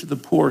 he gave to the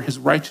poor, his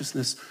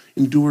righteousness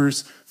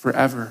endures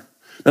forever.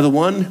 Now the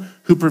one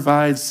who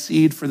provides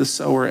seed for the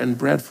sower and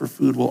bread for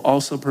food will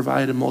also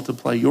provide and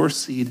multiply your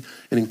seed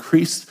and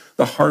increase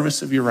the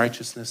harvest of your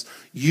righteousness.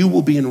 You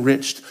will be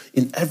enriched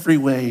in every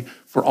way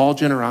for all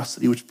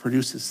generosity, which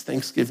produces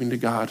thanksgiving to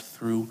God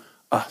through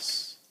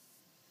us.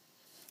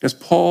 As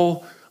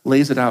Paul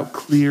lays it out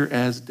clear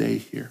as day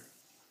here,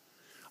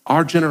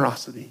 our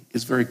generosity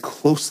is very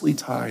closely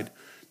tied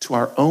to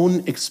our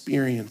own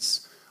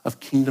experience of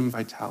kingdom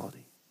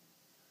vitality.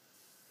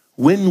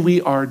 When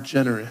we are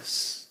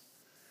generous,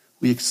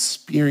 we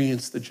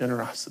experience the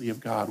generosity of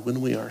God. When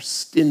we are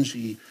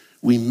stingy,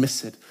 we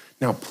miss it.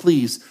 Now,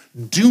 please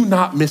do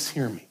not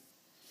mishear me.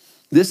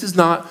 This is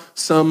not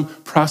some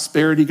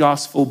prosperity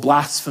gospel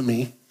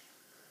blasphemy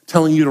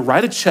telling you to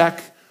write a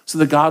check so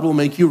that God will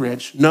make you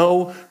rich.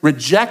 No,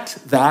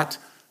 reject that.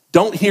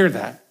 Don't hear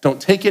that.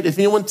 Don't take it. If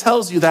anyone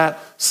tells you that,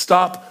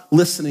 stop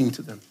listening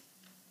to them.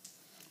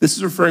 This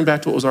is referring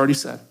back to what was already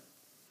said.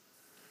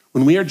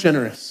 When we are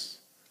generous,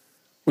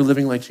 we're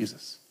living like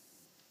Jesus.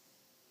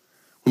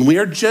 When we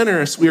are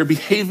generous, we are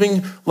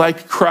behaving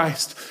like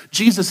Christ.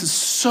 Jesus is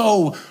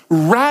so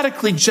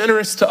radically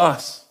generous to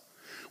us.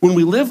 When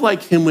we live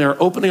like him, we are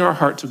opening our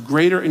heart to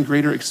greater and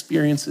greater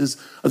experiences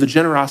of the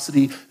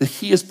generosity that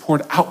he has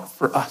poured out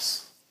for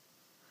us.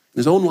 In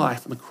his own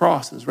life, on the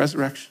cross, and his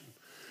resurrection.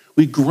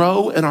 We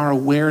grow in our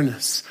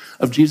awareness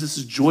of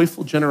Jesus'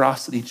 joyful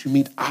generosity to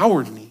meet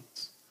our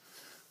needs.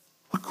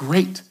 What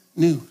great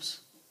news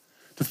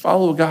to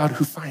follow a God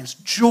who finds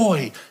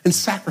joy in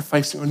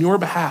sacrificing on your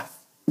behalf.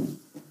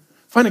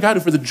 Find a God who,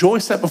 for the joy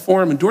set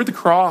before him, endured the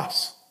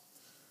cross,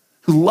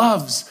 who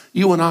loves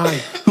you and I,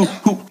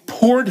 who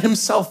poured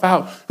himself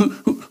out,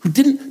 who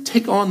didn't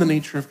take on the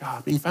nature of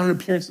God, being found in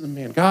appearance as a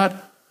man. God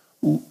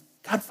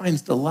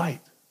finds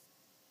delight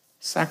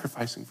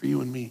sacrificing for you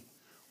and me.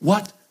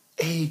 What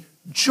a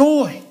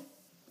joy.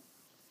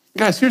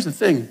 Guys, here's the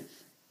thing.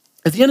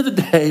 At the end of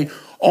the day,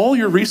 all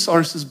your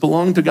resources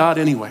belong to God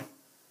anyway.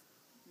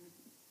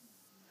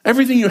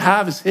 Everything you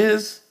have is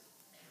his.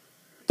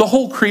 The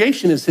whole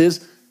creation is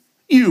his.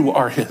 You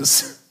are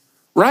his,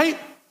 right?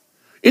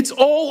 It's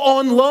all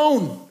on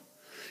loan.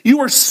 You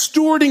are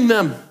stewarding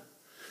them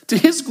to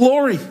his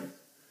glory.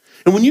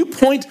 And when you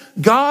point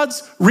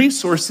God's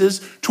resources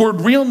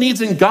toward real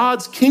needs in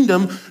God's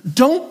kingdom,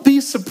 don't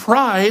be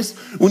surprised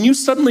when you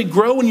suddenly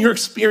grow in your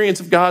experience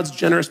of God's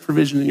generous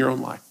provision in your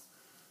own life.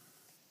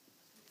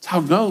 It's how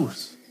it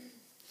goes.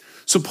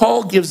 So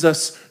Paul gives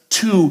us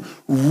two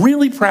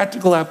really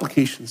practical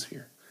applications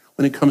here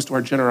when it comes to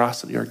our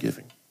generosity, our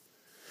giving.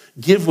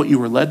 Give what you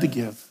were led to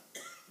give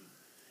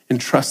and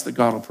trust that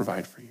God will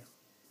provide for you.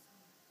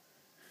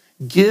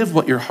 Give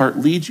what your heart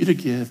leads you to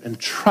give and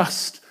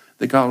trust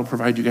that God will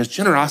provide you. Guys,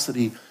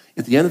 generosity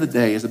at the end of the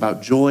day is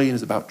about joy and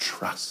is about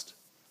trust.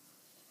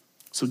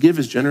 So give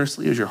as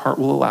generously as your heart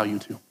will allow you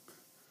to.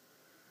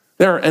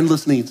 There are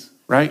endless needs,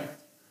 right?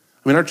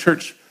 I mean, our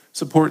church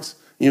supports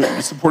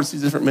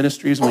these different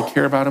ministries and we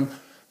care about them.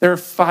 There are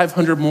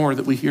 500 more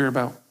that we hear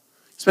about.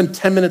 Spend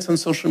 10 minutes on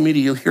social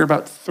media, you'll hear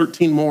about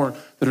 13 more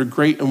that are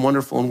great and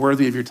wonderful and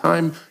worthy of your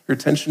time, your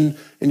attention,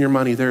 and your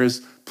money. There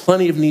is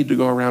plenty of need to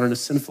go around in a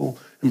sinful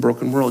and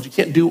broken world. You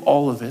can't do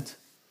all of it.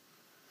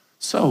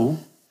 So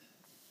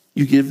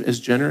you give as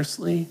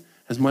generously,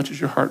 as much as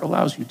your heart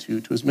allows you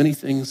to as many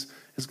things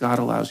as God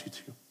allows you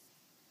to.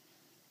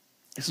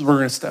 This is where we're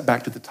going to step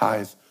back to the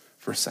tithe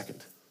for a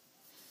second.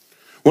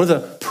 One of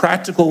the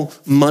practical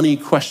money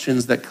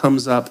questions that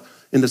comes up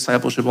in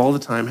discipleship all the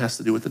time has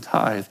to do with the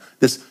tithe,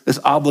 this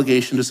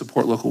obligation to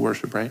support local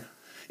worship, right?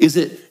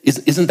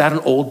 Isn't that an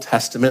Old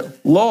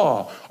Testament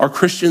law? Are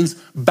Christians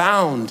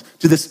bound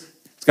to this?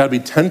 It's got to be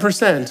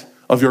 10%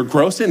 of your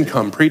gross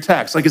income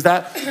pre-tax. Like, is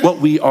that what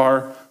we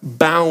are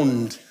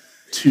bound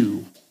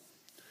to?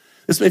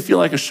 This may feel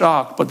like a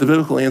shock, but the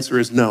biblical answer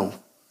is no.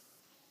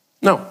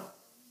 No,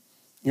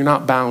 you're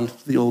not bound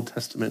to the Old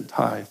Testament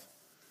tithe.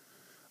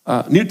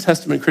 New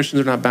Testament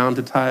Christians are not bound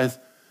to tithe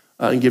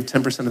and give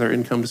 10% of their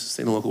income to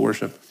sustain local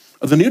worship.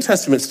 The New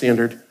Testament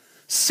standard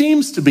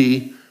seems to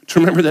be to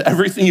remember that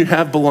everything you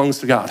have belongs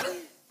to God.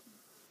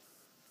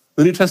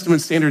 The New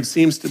Testament standard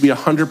seems to be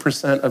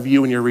 100% of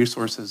you and your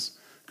resources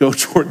go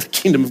toward the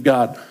kingdom of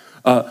God.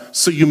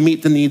 So you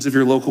meet the needs of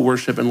your local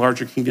worship and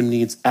larger kingdom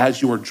needs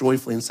as you are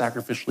joyfully and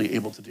sacrificially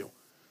able to do.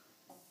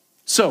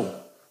 So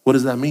what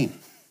does that mean?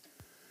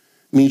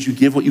 It means you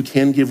give what you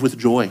can give with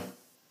joy,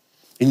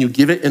 and you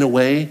give it in a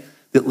way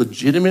that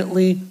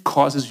legitimately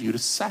causes you to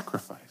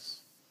sacrifice.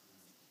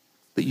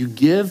 That you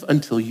give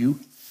until you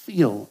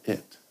feel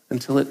it,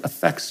 until it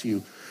affects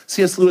you.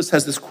 C.S. Lewis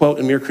has this quote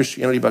in Mere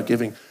Christianity about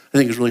giving I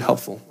think is really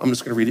helpful. I'm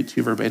just going to read it to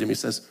you verbatim. He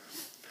says,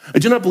 "I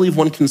do not believe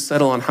one can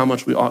settle on how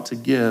much we ought to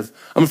give.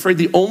 I'm afraid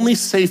the only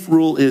safe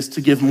rule is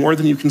to give more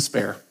than you can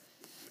spare."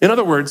 In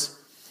other words,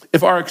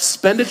 if our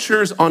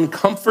expenditures on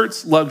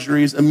comforts,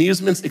 luxuries,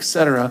 amusements,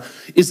 etc.,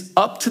 is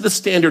up to the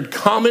standard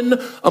common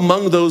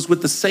among those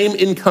with the same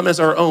income as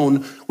our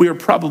own, we are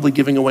probably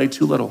giving away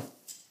too little.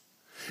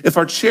 If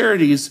our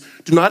charities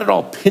do not at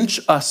all pinch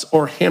us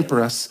or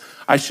hamper us,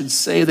 I should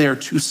say they are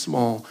too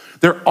small.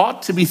 There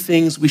ought to be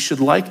things we should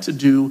like to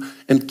do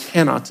and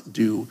cannot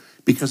do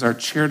because our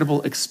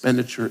charitable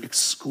expenditure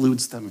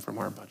excludes them from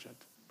our budget.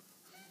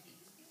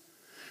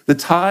 The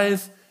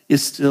tithe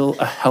is still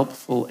a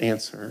helpful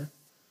answer.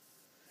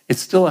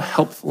 It's still a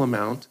helpful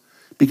amount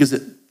because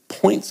it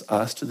points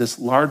us to this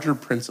larger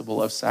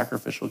principle of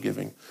sacrificial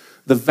giving.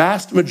 The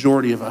vast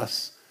majority of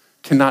us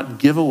cannot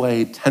give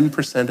away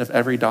 10% of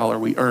every dollar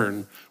we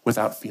earn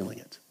without feeling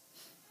it.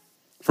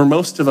 For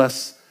most of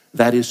us,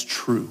 that is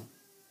true.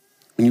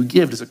 When you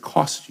give, does it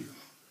cost you?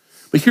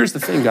 But here's the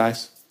thing,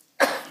 guys.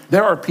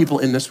 There are people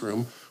in this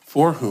room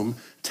for whom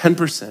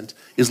 10%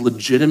 is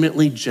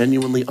legitimately,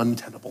 genuinely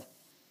untenable.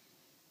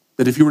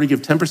 That if you were to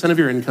give 10% of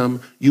your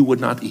income, you would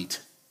not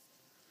eat.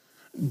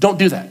 Don't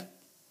do that.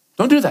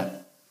 Don't do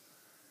that.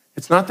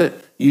 It's not that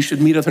you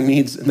should meet other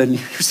needs and then you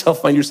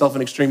yourself find yourself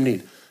in extreme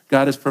need.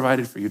 God has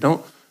provided for you.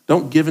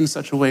 Don't give in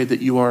such a way that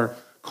you are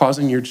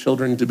causing your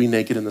children to be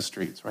naked in the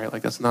streets, right?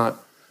 Like, that's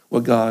not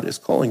what God is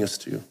calling us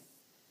to.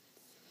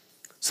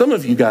 Some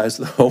of you guys,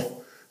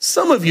 though,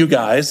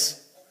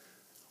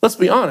 let's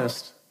be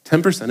honest,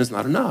 10% is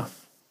not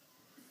enough.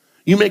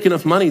 You make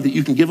enough money that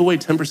you can give away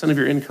 10% of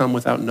your income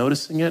without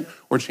noticing it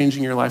or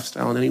changing your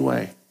lifestyle in any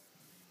way.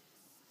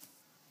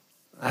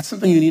 That's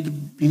something you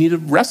need to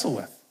wrestle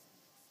with.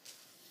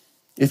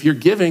 If your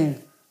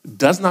giving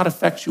does not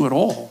affect you at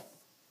all,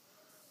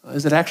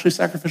 is it actually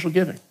sacrificial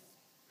giving?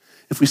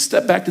 If we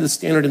step back to the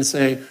standard and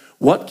say,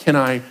 what can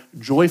I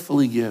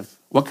joyfully give?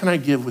 What can I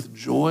give with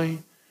joy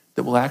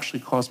that will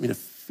actually cause me to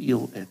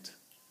feel it?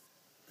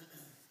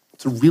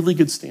 It's a really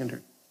good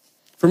standard.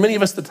 For many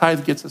of us, the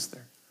tithe gets us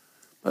there.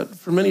 But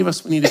for many of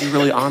us, we need to be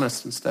really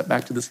honest and step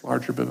back to this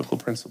larger biblical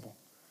principle.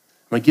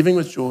 Am I giving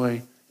with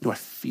joy? Do I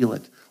feel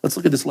it? Let's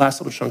look at this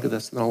last little chunk of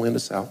this, and then I'll end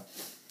us out.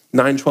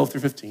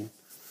 9:12-15.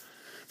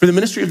 For the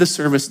ministry of this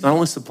service, not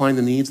only supplying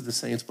the needs of the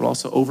saints, but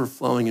also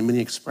overflowing in many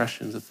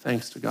expressions of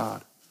thanks to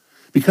God.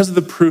 Because of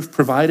the proof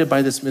provided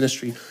by this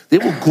ministry, they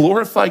will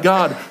glorify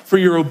God for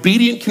your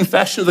obedient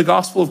confession of the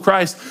gospel of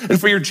Christ and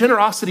for your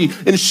generosity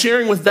in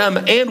sharing with them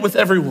and with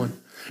everyone.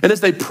 And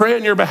as they pray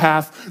on your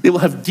behalf, they will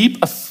have deep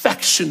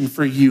affection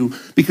for you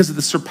because of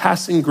the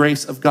surpassing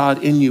grace of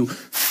God in you.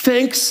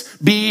 Thanks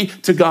be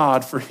to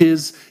God for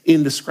his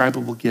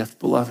indescribable gift,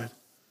 beloved.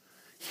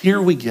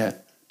 Here we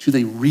get to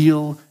the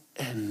real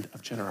end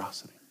of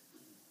generosity.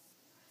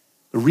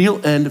 The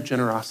real end of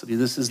generosity.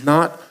 This is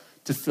not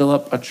to fill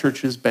up a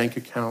church's bank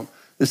account.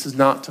 This is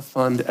not to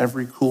fund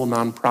every cool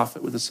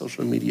nonprofit with a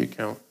social media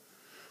account.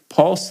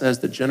 Paul says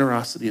that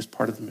generosity is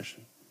part of the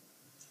mission.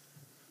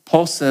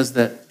 Paul says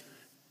that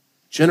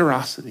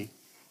generosity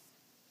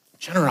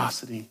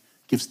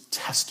gives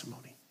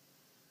testimony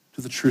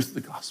to the truth of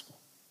the gospel.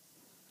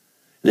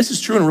 And this is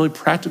true in a really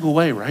practical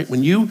way, right?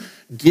 When you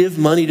give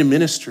money to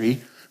ministry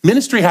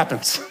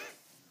happens,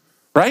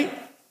 right?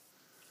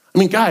 I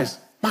mean, guys,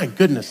 my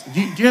goodness,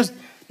 do you guys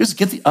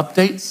get the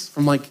updates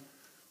from like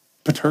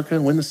Paterka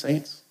and Win the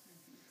Saints?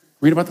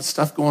 Read about the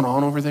stuff going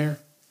on over there?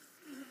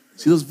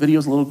 See those videos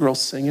of little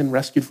girls singing,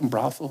 rescued from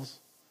brothels?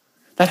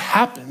 That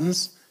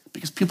happens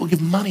because people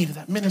give money to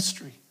that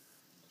ministry.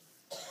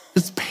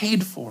 It's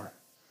paid for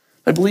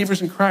by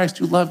believers in Christ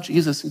who love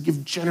Jesus and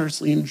give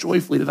generously and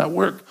joyfully to that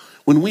work.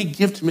 When we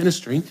give to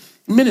ministry,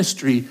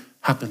 ministry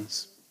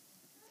happens.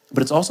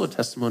 But it's also a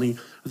testimony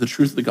of the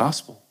truth of the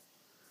gospel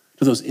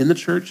to those in the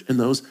church and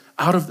those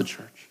out of the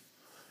church.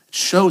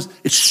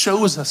 It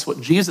shows us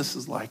what Jesus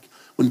is like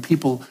when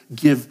people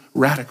give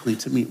radically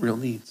to meet real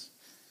needs.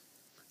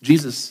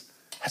 Jesus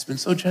has been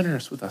so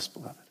generous with us,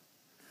 beloved.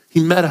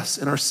 He met us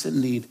in our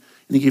sin need,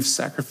 and he gave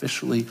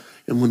sacrificially.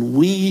 And when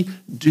we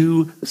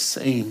do the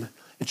same,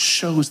 it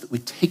shows that we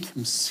take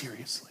him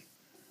seriously.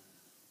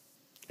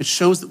 It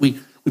shows that we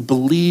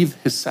believe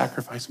his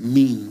sacrifice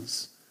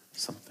means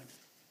something.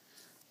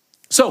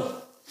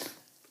 So,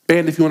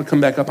 band, if you want to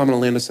come back up, I'm going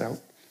to land us out.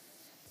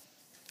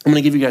 I'm going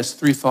to give you guys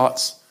 3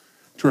 thoughts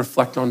to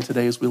reflect on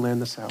today as we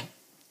land this out.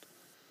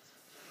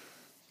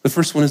 The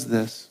first one is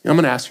this. I'm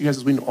going to ask you guys,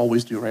 as we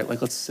always do, right?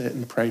 Like, let's sit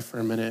and pray for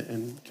a minute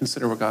and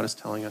consider what God is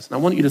telling us. And I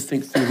want you to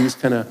think through these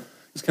kind of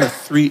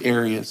 3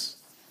 areas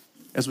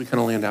as we kind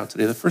of land out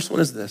today. The first one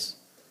is this.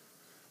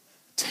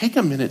 Take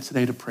a minute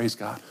today to praise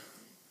God.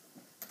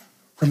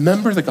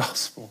 Remember the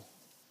gospel.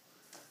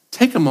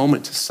 Take a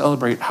moment to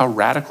celebrate how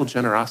radical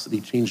generosity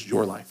changed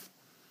your life.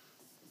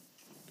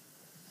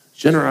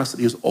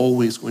 Generosity is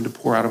always going to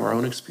pour out of our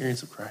own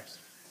experience of Christ.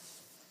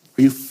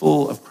 Are you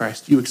full of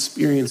Christ? Do you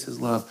experience his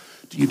love?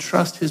 Do you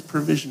trust his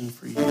provision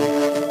for you? Do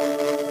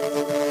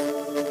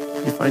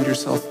you find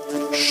yourself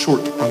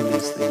short on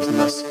these things and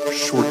thus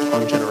short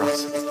on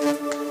generosity?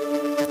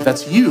 If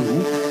that's you,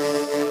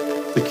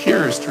 the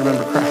cure is to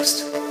remember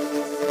Christ.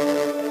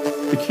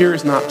 The cure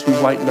is not to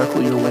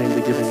white-knuckle your way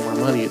into giving more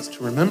money. It's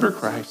to remember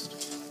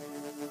Christ,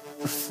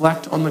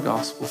 reflect on the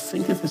gospel,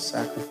 think of his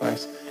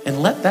sacrifice,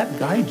 and let that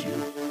guide you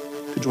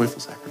to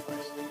joyful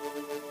sacrifice.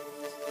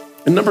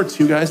 And number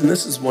 2, guys, and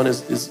this is one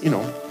is just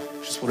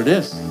what it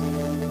is.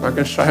 I'm not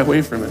going to shy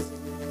away from it.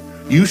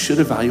 You should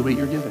evaluate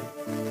your giving.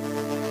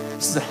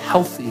 This is a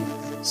healthy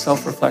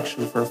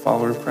self-reflection for a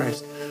follower of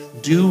Christ.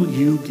 Do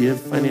you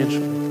give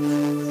financially?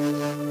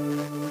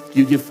 Do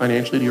you give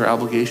financially to your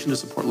obligation to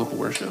support local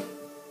worship?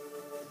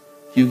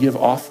 Do you give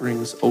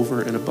offerings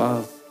over and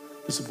above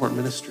to support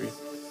ministry?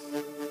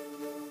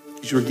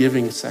 Is your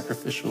giving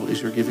sacrificial?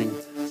 Is your giving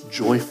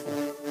joyful?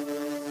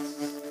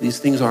 These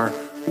things are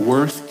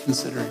worth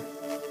considering.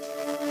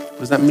 What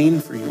does that mean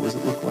for you? What does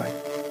it look like?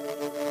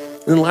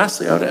 And then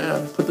lastly, I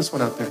would put this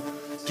one out there.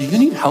 Do you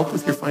need help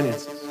with your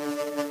finances?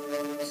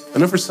 I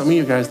know for some of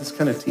you guys, this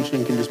kind of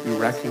teaching can just be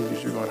wrecking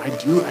because you're going, I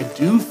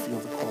do feel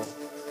the call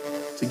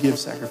to give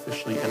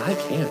sacrificially, and I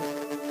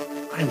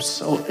can't. I am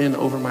so in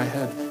over my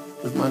head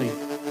with money.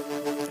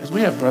 As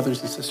we have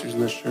brothers and sisters in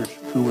this church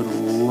who would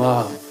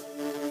love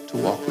to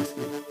walk with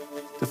you,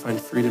 to find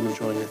freedom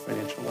enjoying your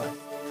financial life.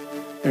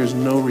 There's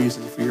no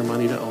reason for your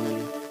money to own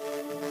you.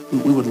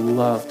 We would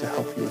love to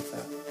help you with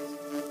that.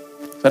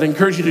 So I'd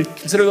encourage you to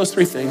consider those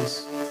 3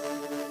 things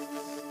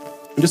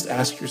and just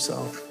ask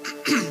yourself,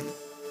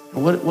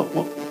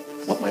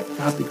 what might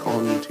God be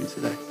calling you to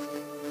today?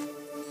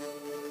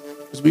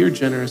 Because we are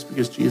generous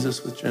because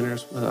Jesus was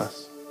generous with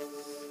us.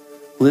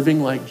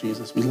 Living like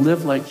Jesus. We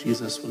live like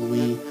Jesus when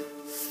we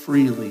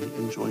freely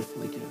and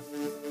joyfully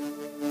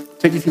give.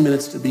 Take a few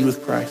minutes to be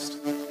with Christ,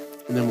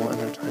 and then we'll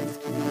end our time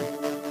with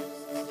communion.